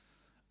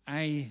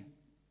 I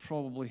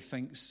probably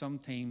think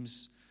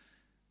sometimes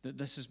that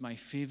this is my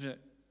favorite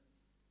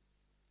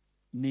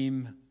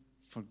name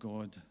for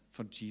God,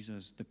 for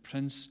Jesus, the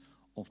Prince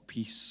of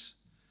Peace.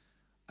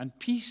 And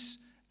peace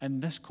in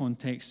this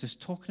context is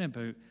talking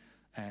about,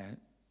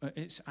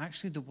 it's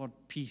actually the word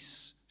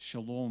peace,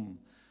 shalom,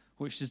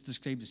 which is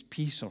described as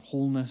peace or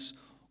wholeness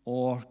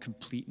or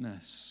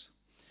completeness.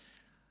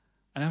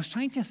 And I was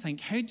trying to think,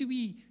 how do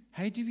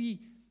we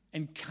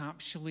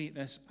encapsulate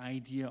this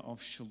idea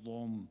of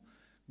shalom?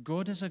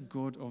 God is a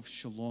God of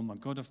shalom, a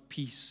God of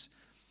peace.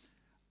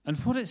 And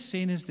what it's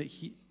saying is that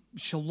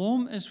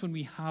shalom is when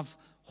we have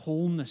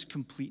wholeness,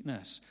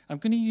 completeness. I'm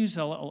going to use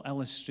a little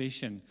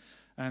illustration.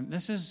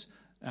 This is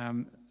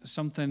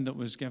something that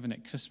was given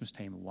at Christmas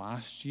time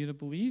last year, I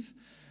believe.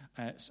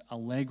 It's a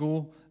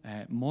Lego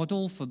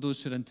model for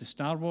those who are into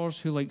Star Wars.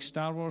 Who likes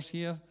Star Wars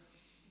here?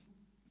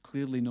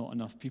 Clearly not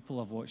enough people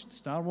have watched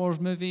Star Wars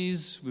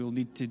movies. We'll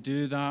need to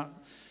do that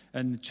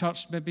in the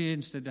church maybe,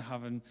 instead of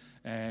having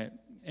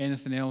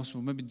anything else.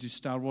 We'll maybe do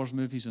Star Wars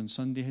movies on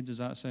Sunday. How does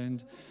that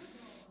sound?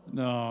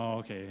 No,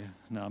 okay.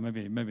 No,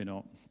 maybe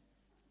not.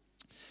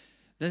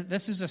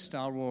 This is a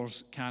Star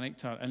Wars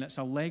character, and it's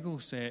a Lego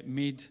set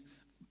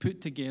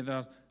put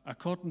together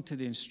according to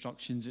the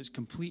instructions. It's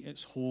complete,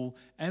 it's whole.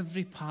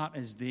 Every part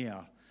is there.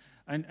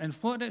 And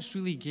what it's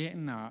really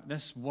getting at,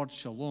 this word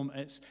shalom,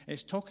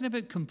 it's talking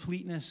about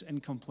completeness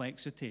and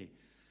complexity.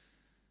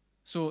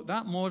 So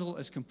that model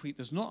is complete.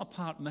 There's not a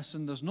part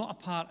missing. There's not a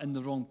part in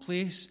the wrong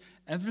place.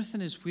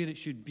 Everything is where it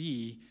should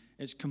be.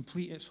 It's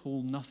complete, it's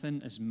whole,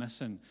 nothing is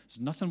missing. There's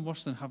nothing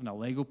worse than having a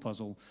Lego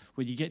puzzle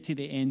where you get to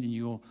the end and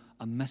you go,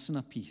 I'm missing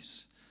a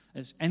piece.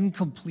 It's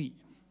incomplete.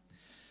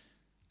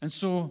 And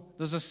so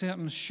there's a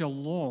certain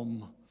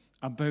shalom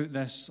about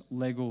this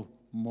Lego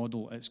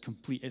model. It's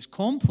complete. It's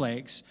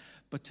complex,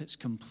 but it's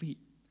complete.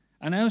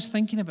 And I was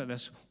thinking about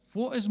this.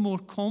 What is more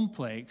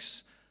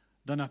complex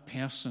than a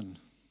person?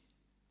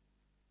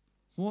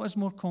 What is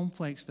more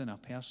complex than a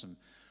person?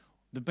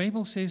 The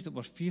Bible says that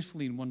we're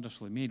fearfully and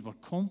wonderfully made. We're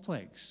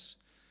complex.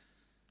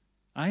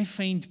 I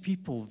find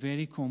people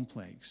very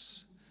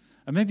complex.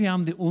 And maybe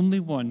I'm the only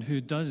one who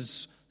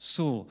does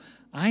so.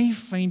 I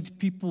find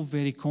people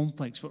very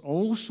complex. We're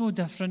all so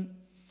different.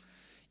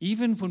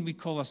 Even when we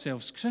call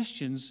ourselves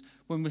Christians,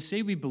 when we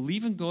say we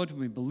believe in God, when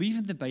we believe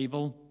in the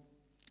Bible,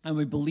 and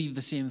we believe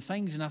the same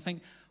things, and I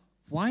think,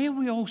 why are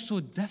we all so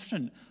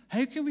different?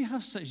 How can we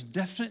have such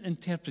different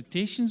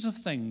interpretations of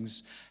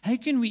things? How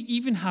can we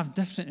even have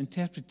different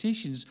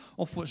interpretations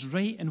of what's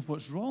right and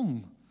what's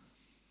wrong?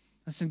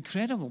 It's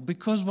incredible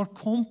because we're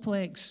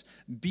complex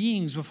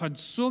beings. We've had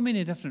so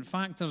many different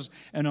factors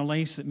in our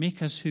lives that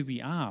make us who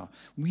we are.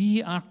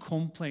 We are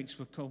complex.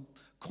 We're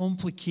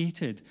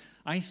complicated.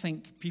 I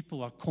think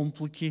people are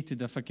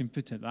complicated, if I can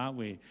put it that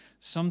way.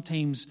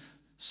 Sometimes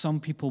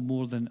some people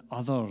more than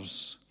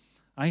others.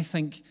 I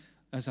think,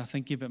 as I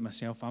think about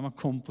myself, I'm a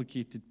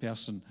complicated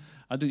person.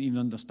 I don't even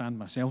understand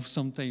myself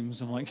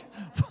sometimes. I'm like,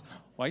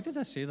 why did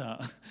I say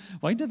that?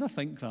 Why did I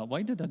think that?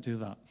 Why did I do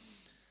that?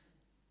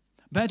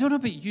 But I don't know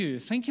about you.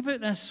 Think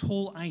about this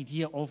whole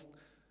idea of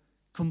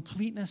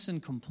completeness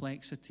and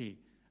complexity.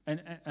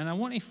 And I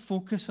want to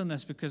focus on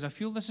this because I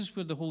feel this is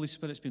where the Holy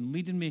Spirit's been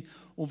leading me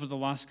over the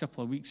last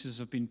couple of weeks as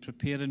I've been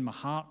preparing my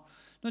heart,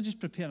 not just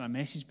preparing a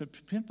message, but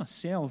preparing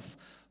myself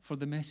for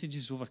the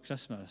messages over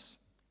Christmas.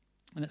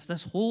 And it's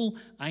this whole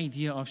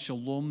idea of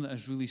shalom that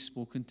has really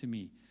spoken to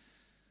me.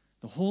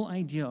 The whole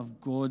idea of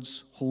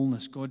God's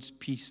wholeness, God's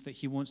peace that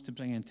he wants to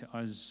bring into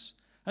us.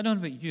 I don't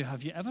know about you.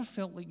 Have you ever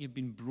felt like you've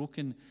been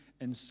broken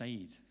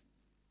inside?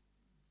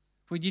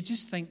 Where you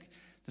just think,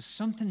 there's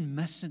something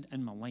missing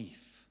in my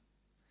life.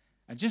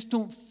 I just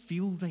don't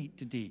feel right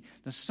today.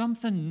 There's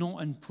something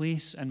not in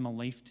place in my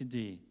life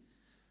today.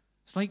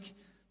 It's like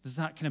there's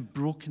that kind of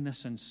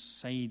brokenness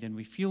inside, and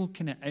we feel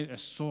kind of out of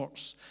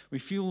sorts. We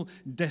feel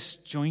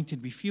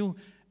disjointed. We feel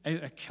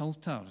out of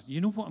kilter.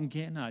 You know what I'm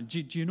getting at? Do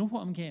you know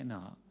what I'm getting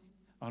at?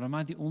 Or am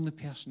I the only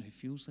person who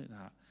feels like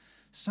that?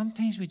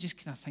 Sometimes we just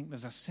kind of think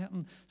there's a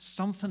certain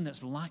something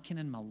that's lacking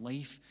in my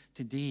life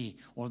today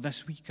or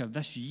this week or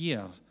this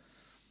year.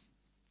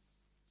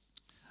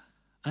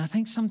 And I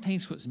think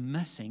sometimes what's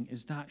missing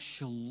is that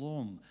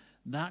shalom,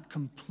 that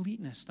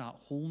completeness, that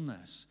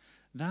wholeness,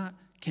 that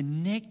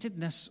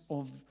connectedness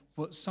of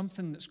what's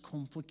something that's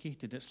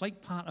complicated. It's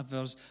like part of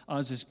us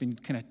has been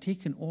kind of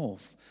taken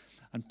off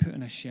and put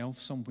on a shelf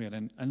somewhere.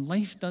 And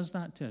life does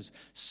that to us.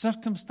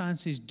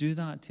 Circumstances do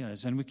that to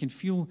us, and we can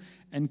feel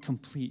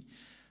incomplete.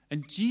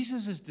 And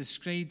Jesus is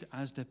described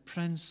as the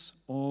Prince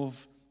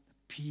of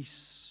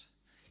Peace.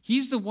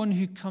 He's the one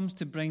who comes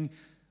to bring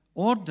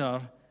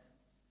order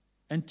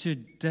into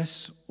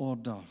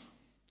disorder.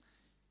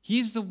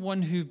 He's the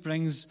one who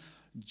brings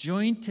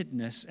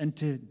jointedness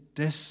into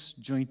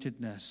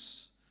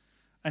disjointedness.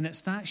 And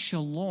it's that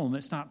shalom,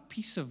 it's that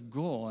peace of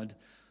God,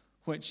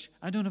 which,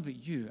 I don't know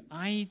about you,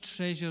 I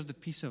treasure the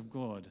peace of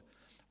God.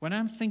 When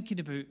I'm thinking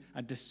about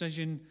a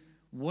decision,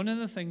 one of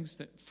the things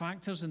that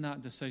factors in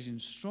that decision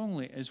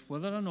strongly is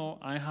whether or not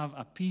I have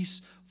a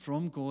peace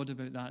from God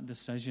about that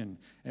decision.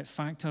 It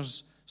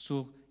factors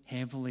so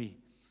heavily.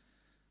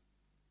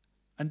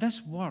 And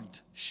this word,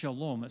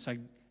 shalom, it's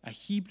a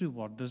Hebrew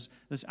word.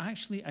 There's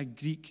actually a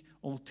Greek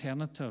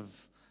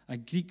alternative, a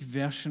Greek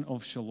version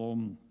of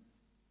shalom.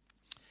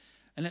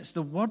 And it's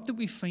the word that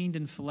we find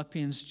in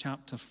Philippians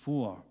chapter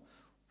 4,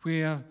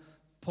 where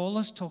Paul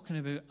is talking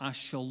about a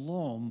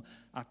shalom,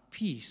 a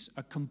peace,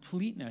 a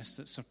completeness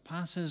that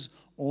surpasses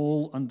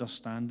all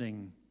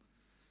understanding.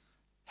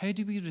 How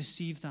do we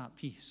receive that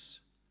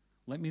peace?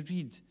 Let me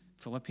read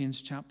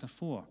Philippians chapter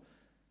 4.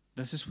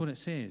 This is what it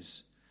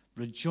says.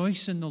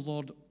 Rejoice in the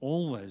Lord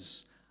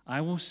always.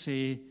 I will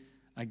say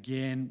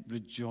again,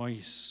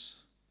 rejoice.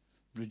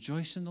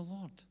 Rejoice in the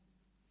Lord.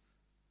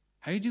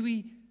 How do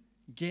we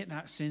get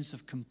that sense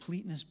of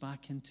completeness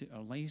back into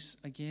our lives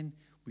again?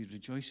 We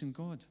rejoice in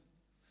God.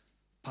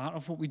 Part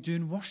of what we do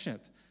in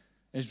worship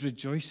is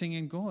rejoicing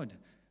in God.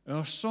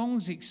 Our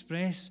songs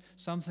express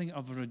something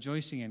of a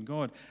rejoicing in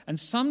God. And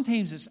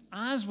sometimes it's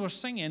as we're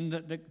singing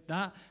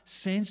that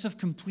sense of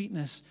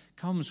completeness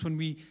comes when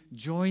we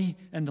joy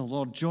in the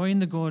Lord, joy in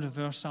the God of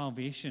our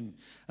salvation.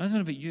 I don't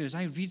know about you, as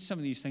I read some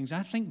of these things,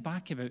 I think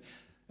back about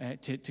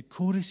to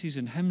choruses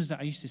and hymns that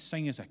I used to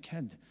sing as a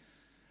kid.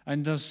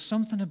 And there's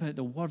something about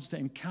the words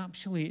that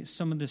encapsulate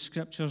some of the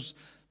scriptures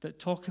that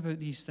talk about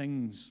these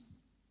things.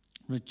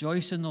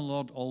 Rejoice in the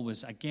Lord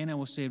always. Again, I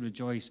will say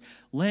rejoice.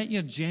 Let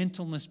your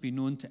gentleness be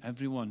known to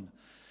everyone.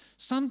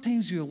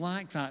 Sometimes we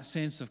lack that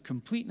sense of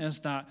completeness,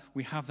 that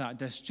we have that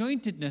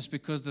disjointedness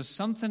because there's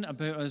something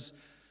about us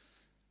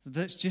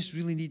that's just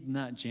really needing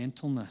that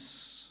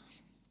gentleness.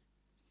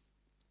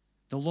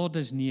 The Lord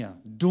is near.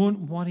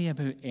 Don't worry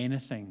about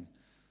anything.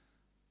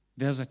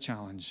 There's a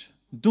challenge.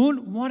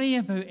 Don't worry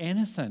about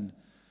anything.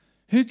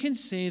 Who can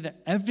say that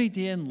every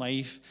day in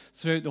life,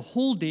 throughout the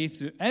whole day,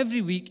 through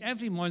every week,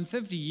 every month,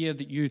 every year,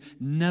 that you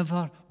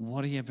never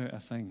worry about a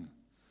thing?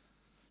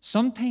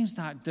 Sometimes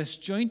that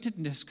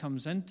disjointedness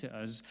comes into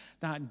us,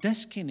 that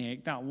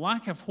disconnect, that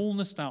lack of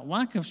wholeness, that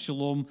lack of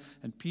shalom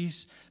and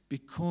peace,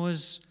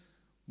 because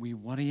we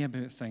worry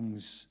about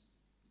things.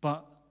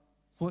 But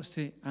what's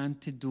the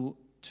antidote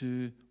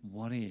to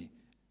worry?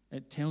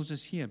 It tells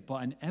us here,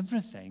 but in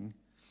everything,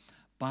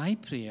 by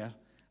prayer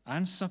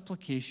and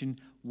supplication,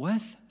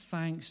 with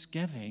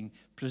thanksgiving,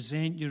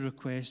 present your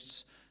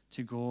requests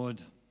to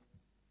God.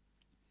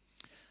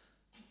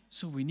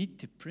 So we need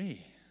to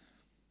pray.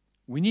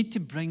 We need to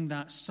bring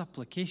that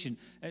supplication.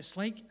 It's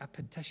like a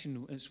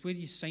petition. It's where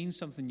you sign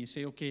something. You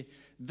say, okay,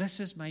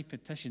 this is my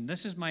petition.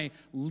 This is my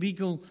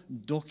legal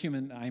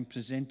document that I'm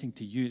presenting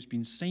to you. It's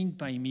been signed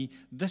by me.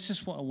 This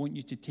is what I want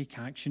you to take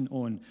action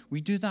on.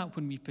 We do that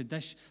when we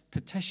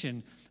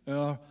petition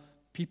our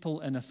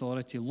people in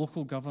authority,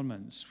 local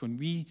governments. When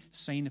we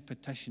sign a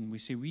petition, we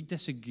say we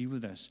disagree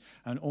with this,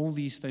 and all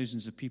these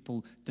thousands of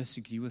people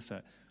disagree with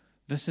it.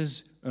 This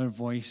is our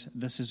voice,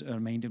 this is our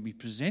mind, and we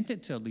present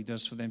it to our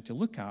leaders for them to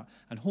look at,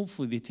 and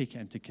hopefully they take it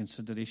into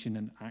consideration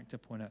and act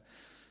upon it.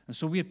 And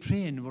so we're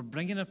praying, we're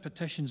bringing our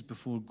petitions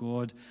before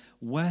God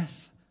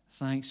with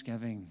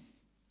thanksgiving.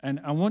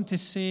 And I want to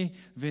say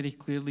very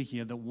clearly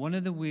here that one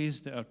of the ways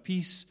that our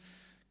peace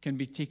can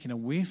be taken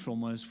away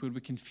from us, where we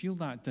can feel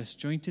that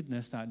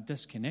disjointedness, that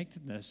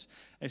disconnectedness,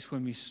 is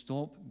when we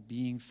stop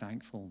being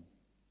thankful.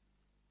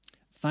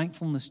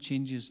 Thankfulness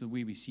changes the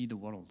way we see the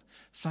world.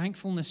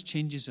 Thankfulness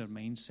changes our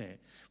mindset.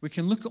 We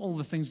can look at all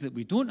the things that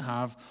we don't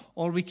have,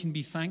 or we can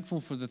be thankful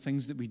for the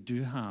things that we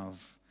do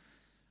have.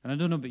 And I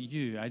don't know about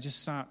you, I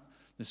just sat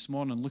this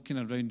morning looking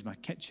around my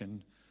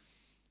kitchen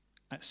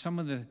at some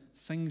of the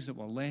things that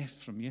were left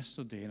from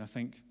yesterday, and I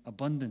think,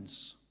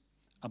 abundance,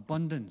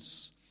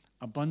 abundance,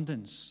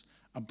 abundance,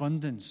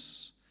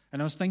 abundance.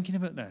 And I was thinking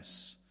about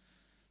this.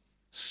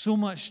 So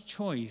much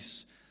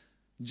choice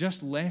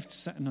just left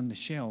sitting on the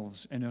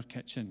shelves in our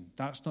kitchen.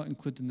 That's not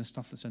including the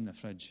stuff that's in the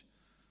fridge.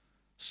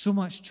 So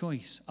much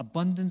choice.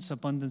 Abundance,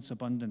 abundance,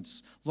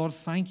 abundance. Lord,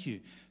 thank you.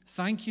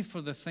 Thank you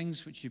for the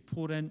things which you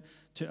pour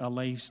into our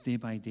lives day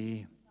by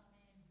day.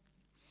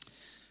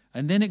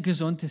 And then it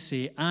goes on to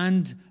say,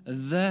 and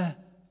the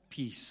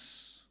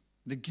peace.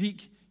 The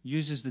Greek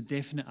uses the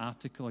definite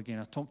article again.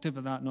 I talked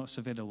about that not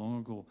so very long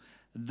ago.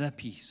 The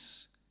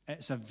peace.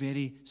 It's a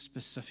very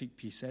specific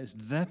peace. It is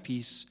the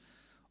peace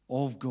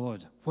of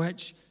God,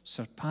 which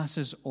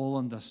surpasses all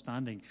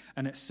understanding.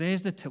 And it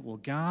says that it will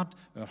guard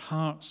our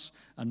hearts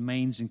and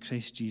minds in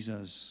Christ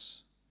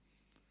Jesus.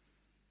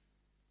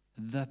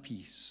 The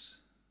peace.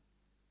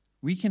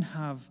 We can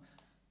have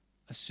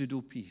a pseudo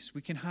peace.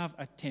 We can have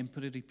a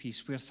temporary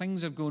peace where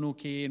things are going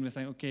okay and we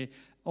think, okay,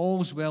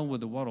 all's well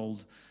with the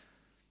world.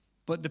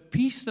 But the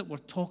peace that we're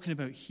talking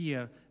about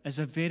here is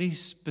a very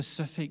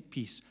specific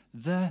peace.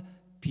 The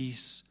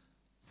peace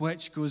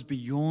which goes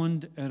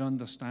beyond our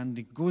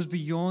understanding, goes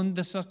beyond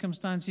the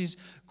circumstances,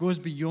 goes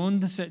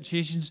beyond the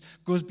situations,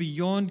 goes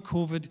beyond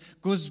COVID,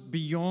 goes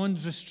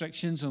beyond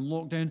restrictions and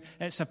lockdown.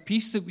 It's a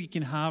peace that we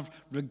can have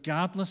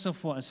regardless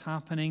of what is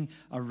happening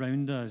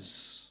around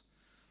us.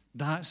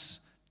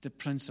 That's the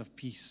Prince of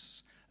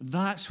Peace.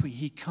 That's what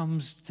he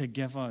comes to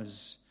give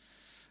us.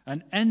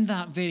 And in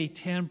that very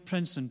term,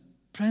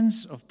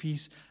 Prince of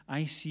Peace,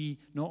 I see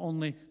not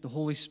only the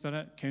Holy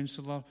Spirit,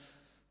 Counselor,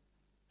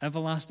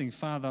 Everlasting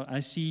Father, I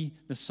see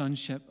the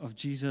sonship of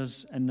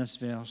Jesus in this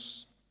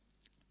verse.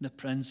 The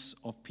Prince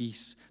of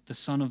Peace, the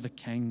Son of the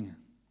King.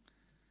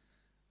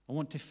 I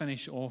want to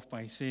finish off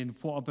by saying,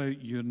 what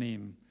about your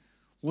name?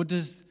 What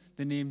does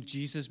the name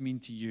Jesus mean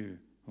to you?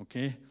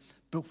 Okay?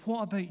 But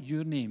what about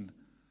your name?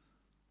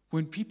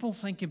 When people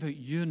think about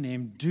your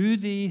name, do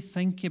they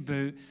think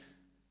about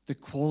the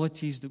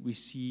qualities that we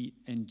see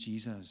in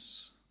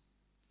Jesus?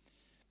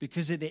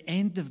 Because at the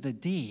end of the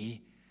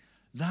day,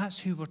 that's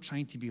who we're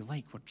trying to be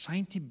like. We're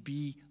trying to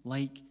be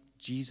like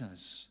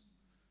Jesus.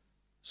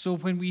 So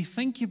when we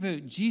think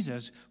about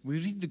Jesus, we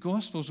read the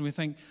Gospels and we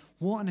think,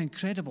 what an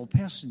incredible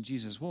person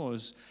Jesus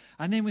was.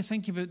 And then we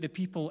think about the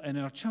people in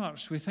our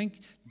church.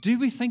 Do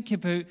we think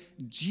about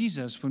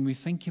Jesus when we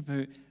think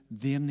about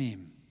their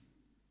name?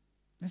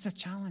 It's a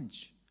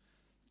challenge.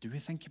 Do we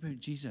think about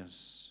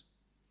Jesus?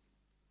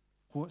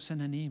 What's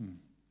in a name?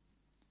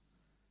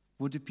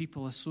 What do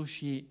people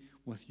associate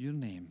with your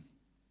name?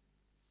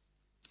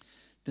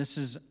 This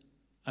is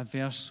a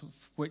verse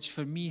which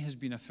for me has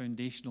been a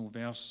foundational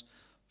verse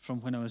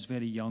from when I was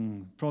very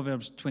young.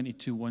 Proverbs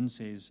 22:1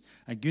 says,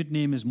 a good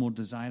name is more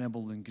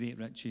desirable than great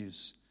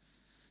riches.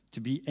 To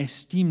be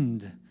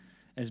esteemed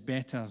is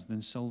better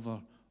than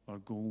silver or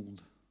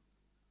gold.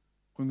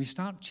 When we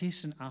start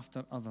chasing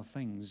after other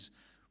things,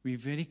 we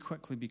very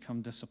quickly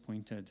become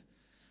disappointed.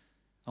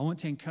 I want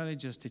to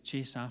encourage us to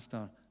chase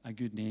after a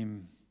good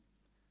name.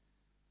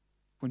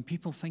 When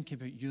people think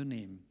about your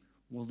name,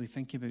 will they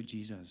think about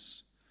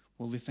Jesus?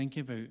 Will they think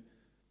about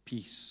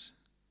peace?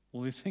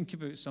 Will they think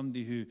about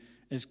somebody who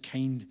is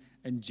kind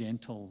and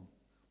gentle?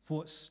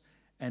 What's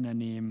in a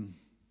name?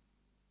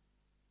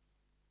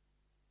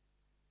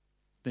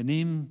 The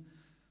name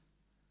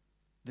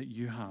that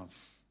you have.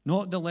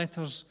 Not the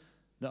letters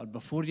that are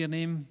before your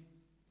name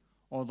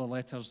or the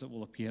letters that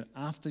will appear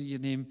after your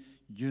name,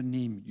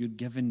 your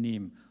given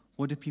name.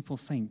 What do people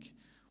think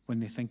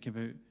when they think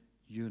about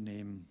your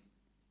name?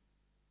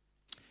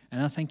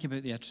 And I think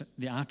about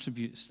the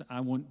attributes that I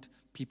want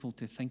people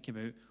to think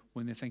about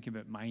when they think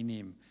about my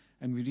name.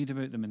 And we read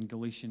about them in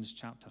Galatians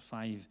chapter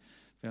 5,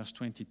 verse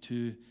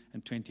 22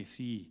 and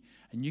 23.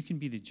 And you can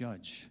be the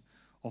judge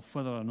of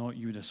whether or not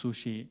you would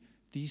associate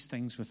these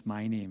things with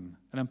my name.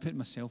 And I'm putting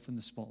myself in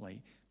the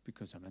spotlight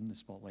because I'm in the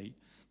spotlight,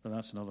 but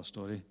that's another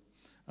story.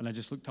 And I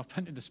just looked up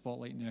into the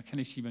spotlight now. I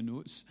can't see my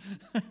notes.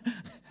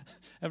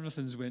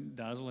 Everything's went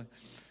dazzling.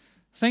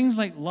 Things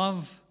like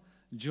love,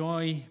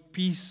 joy,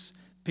 peace,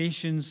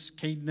 patience,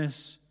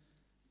 kindness,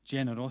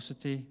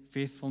 generosity,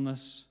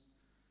 faithfulness,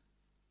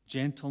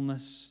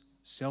 gentleness,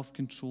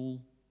 self-control.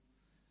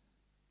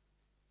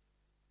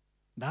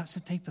 That's the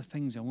type of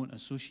things I want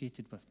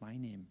associated with my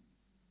name.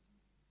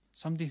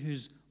 Somebody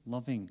who's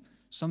loving,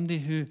 somebody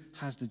who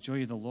has the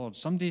joy of the Lord,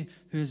 somebody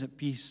who is at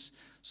peace,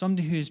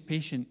 somebody who is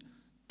patient.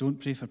 Don't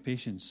pray for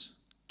patience.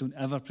 Don't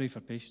ever pray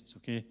for patience,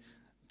 okay?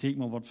 Take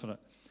my word for it.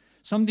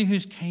 Somebody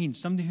who's kind,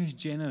 somebody who's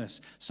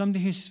generous,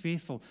 somebody who's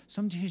faithful,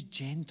 somebody who's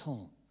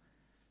gentle,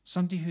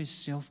 somebody who's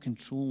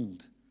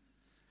self-controlled.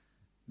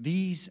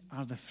 These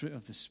are the fruit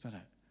of the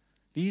Spirit.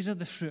 These are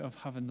the fruit of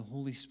having the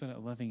Holy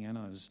Spirit living in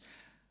us.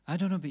 I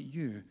don't know about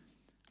you.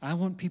 I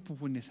want people,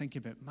 when they think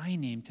about my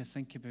name, to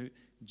think about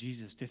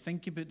Jesus, to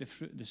think about the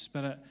fruit of the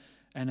Spirit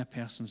in a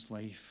person's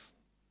life.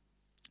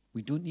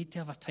 We don't need to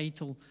have a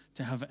title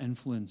to have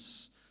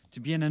influence,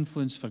 to be an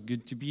influence for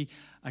good, to be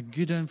a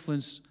good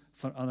influence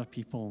for other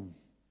people.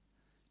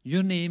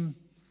 Your name,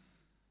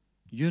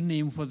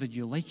 whether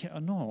you like it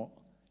or not,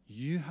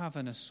 you have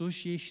an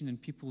association in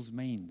people's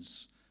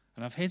minds.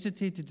 And I've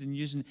hesitated in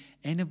using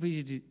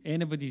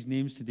anybody's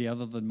names today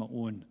other than my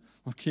own,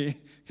 okay?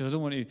 Because I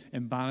don't want to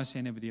embarrass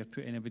anybody or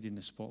put anybody in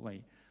the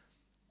spotlight.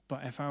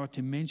 But if I were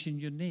to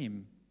mention your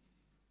name,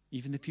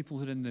 even the people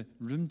who are in the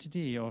room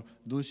today or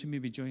those who may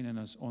be joining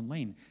us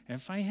online,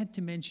 if I had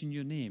to mention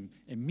your name,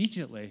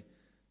 immediately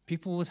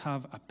people would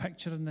have a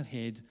picture in their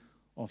head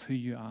of who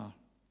you are.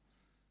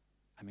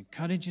 I'm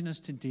encouraging us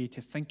today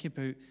to think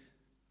about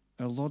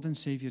our Lord and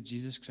Savior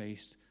Jesus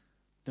Christ,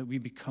 that we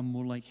become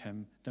more like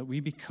him, that we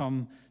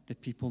become the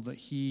people that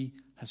he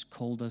has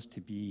called us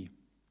to be,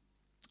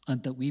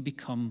 and that we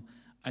become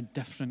a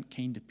different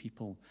kind of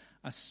people,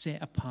 a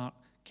set-apart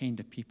kind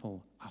of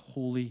people, a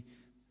holy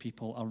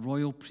people, a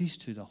royal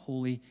priesthood, a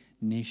holy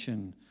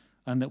nation,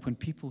 and that when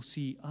people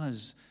see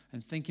us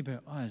and think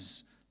about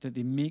us, that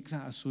they make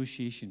that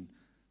association,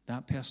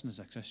 that person is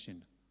a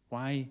Christian.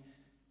 Why?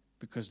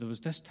 Because there was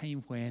this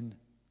time when,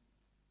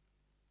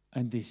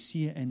 and they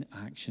see it in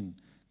action.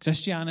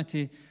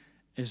 Christianity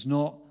is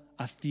not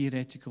a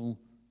theoretical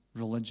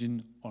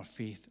religion or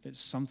faith.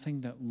 It's something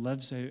that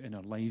lives out in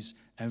our lives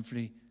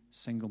every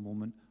single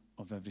moment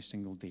of every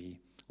single day.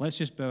 Let's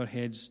just bow our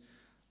heads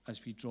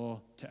as we draw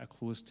to a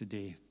close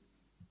today.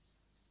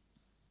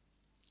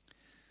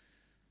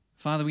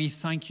 Father, we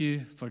thank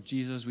you for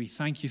Jesus. We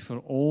thank you for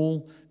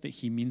all that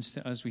he means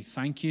to us. We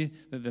thank you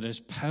that there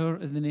is power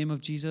in the name of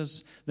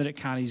Jesus, that it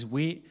carries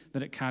weight,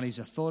 that it carries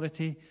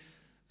authority,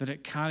 that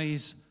it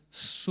carries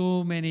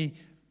so many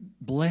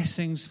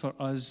blessings for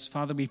us.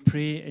 Father, we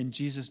pray in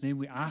Jesus' name.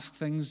 We ask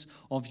things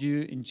of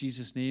you in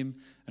Jesus' name.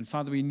 And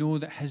Father, we know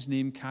that his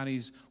name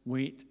carries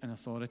weight and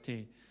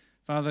authority.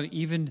 Father,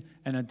 even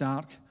in a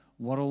dark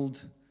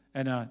world,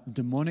 in a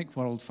demonic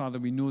world, Father,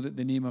 we know that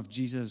the name of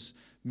Jesus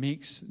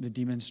makes the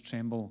demons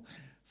tremble.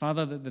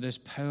 Father, that there is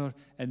power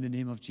in the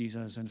name of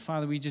Jesus. And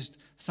Father, we just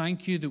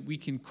thank you that we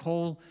can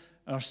call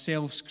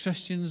ourselves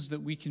Christians,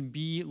 that we can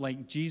be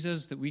like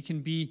Jesus, that we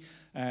can be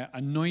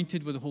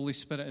anointed with the Holy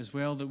Spirit as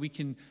well, that we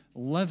can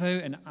live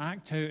out and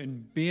act out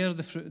and bear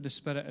the fruit of the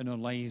Spirit in our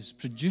lives,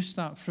 produce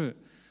that fruit.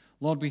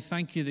 Lord, we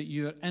thank you that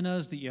you're in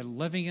us, that you're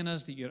living in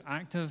us, that you're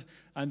active,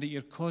 and that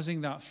you're causing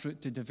that fruit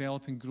to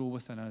develop and grow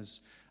within us.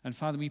 And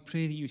Father, we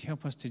pray that you'd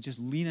help us to just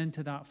lean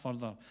into that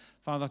further.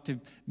 Father, to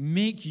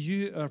make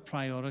you our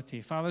priority.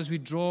 Father, as we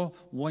draw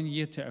one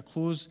year to a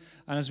close,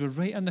 and as we're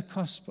right on the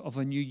cusp of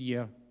a new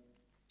year,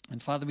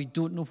 and Father, we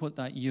don't know what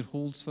that year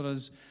holds for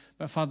us,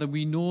 but Father,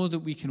 we know that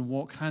we can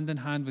walk hand in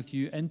hand with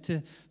you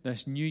into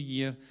this new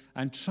year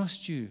and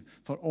trust you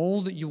for all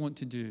that you want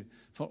to do,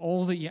 for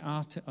all that you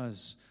are to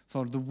us,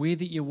 for the way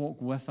that you walk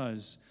with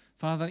us.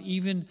 Father,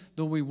 even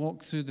though we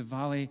walk through the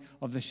valley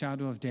of the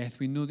shadow of death,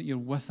 we know that you're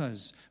with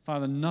us.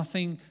 Father,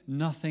 nothing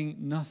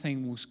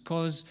will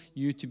cause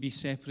you to be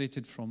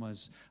separated from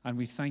us, and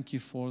we thank you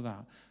for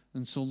that.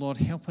 And so, Lord,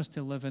 help us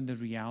to live in the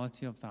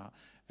reality of that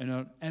in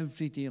our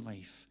everyday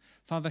life.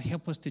 Father,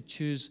 help us to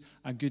choose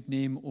a good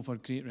name over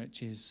great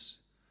riches.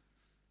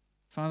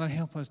 Father,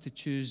 help us to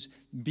choose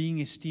being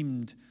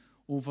esteemed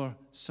over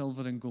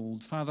silver and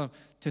gold. Father,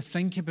 to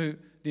think about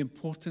the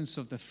importance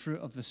of the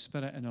fruit of the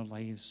Spirit in our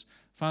lives.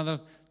 Father,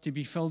 to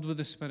be filled with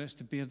the Spirit is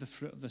to bear the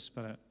fruit of the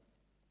Spirit.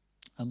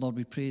 And Lord,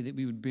 we pray that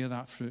we would bear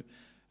that fruit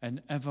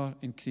in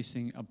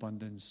ever-increasing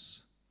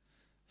abundance.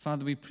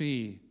 Father, we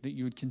pray that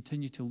you would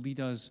continue to lead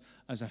us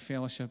as a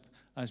fellowship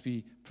as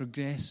we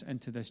progress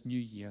into this new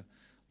year.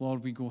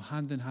 Lord, we go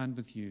hand in hand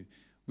with you.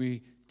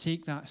 We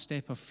take that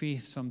step of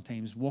faith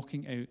sometimes,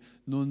 walking out,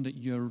 knowing that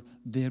you're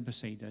there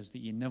beside us, that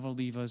you never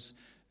leave us,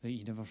 that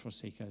you never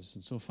forsake us.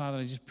 And so, Father,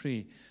 I just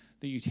pray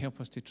that you'd help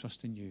us to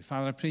trust in you.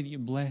 Father, I pray that you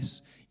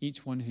bless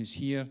each one who's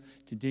here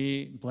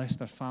today, bless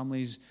their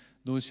families,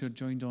 those who are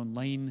joined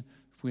online,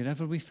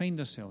 wherever we find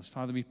ourselves.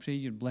 Father, we pray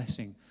your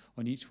blessing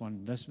on each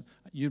one,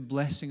 your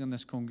blessing on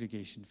this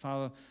congregation.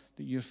 Father,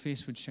 that your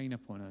face would shine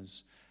upon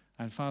us.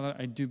 And Father,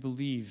 I do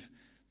believe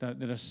that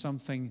there is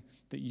something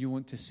that you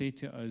want to say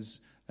to us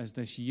as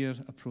this year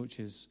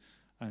approaches.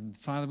 And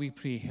Father, we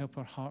pray, help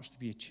our hearts to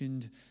be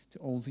attuned to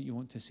all that you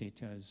want to say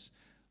to us.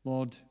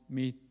 Lord,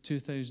 may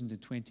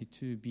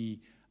 2022 be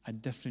a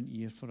different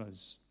year for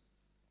us.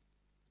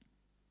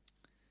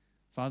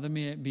 Father,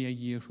 may it be a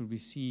year where we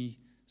see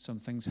some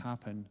things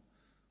happen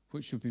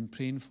which we've been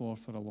praying for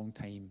a long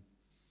time.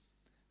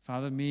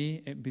 Father,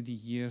 may it be the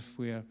year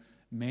where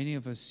many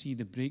of us see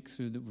the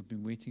breakthrough that we've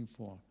been waiting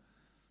for.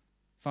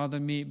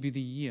 Father, may it be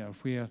the year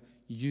where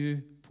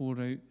you pour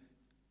out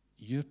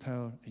your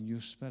power and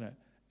your Spirit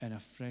in a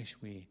fresh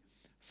way.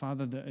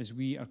 Father, that as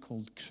we are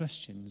called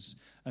Christians,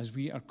 as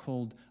we are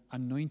called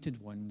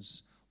anointed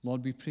ones,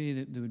 Lord, we pray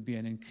that there would be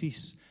an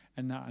increase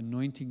in that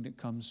anointing that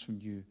comes from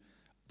you,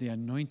 the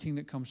anointing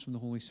that comes from the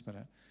Holy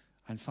Spirit.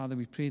 And Father,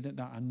 we pray that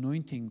that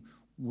anointing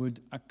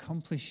would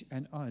accomplish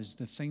in us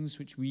the things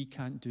which we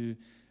can't do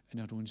in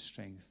our own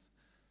strength.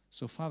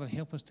 So, Father,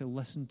 help us to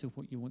listen to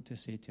what you want to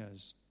say to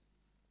us.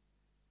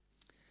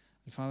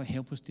 And Father,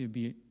 help us to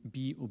be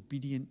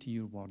obedient to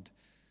your word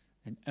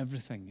in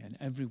everything, in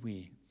every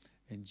way.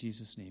 In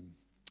Jesus' name,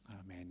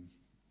 amen.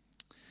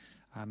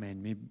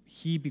 Amen. May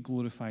he be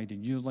glorified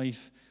in your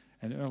life,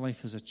 in our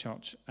life as a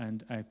church.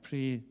 And I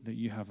pray that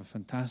you have a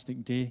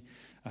fantastic day,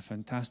 a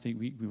fantastic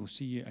week. We will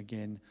see you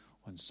again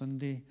on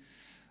Sunday.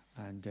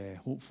 And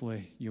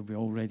hopefully you'll be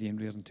all ready and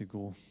raring to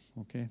go.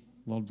 Okay?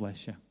 Lord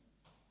bless you.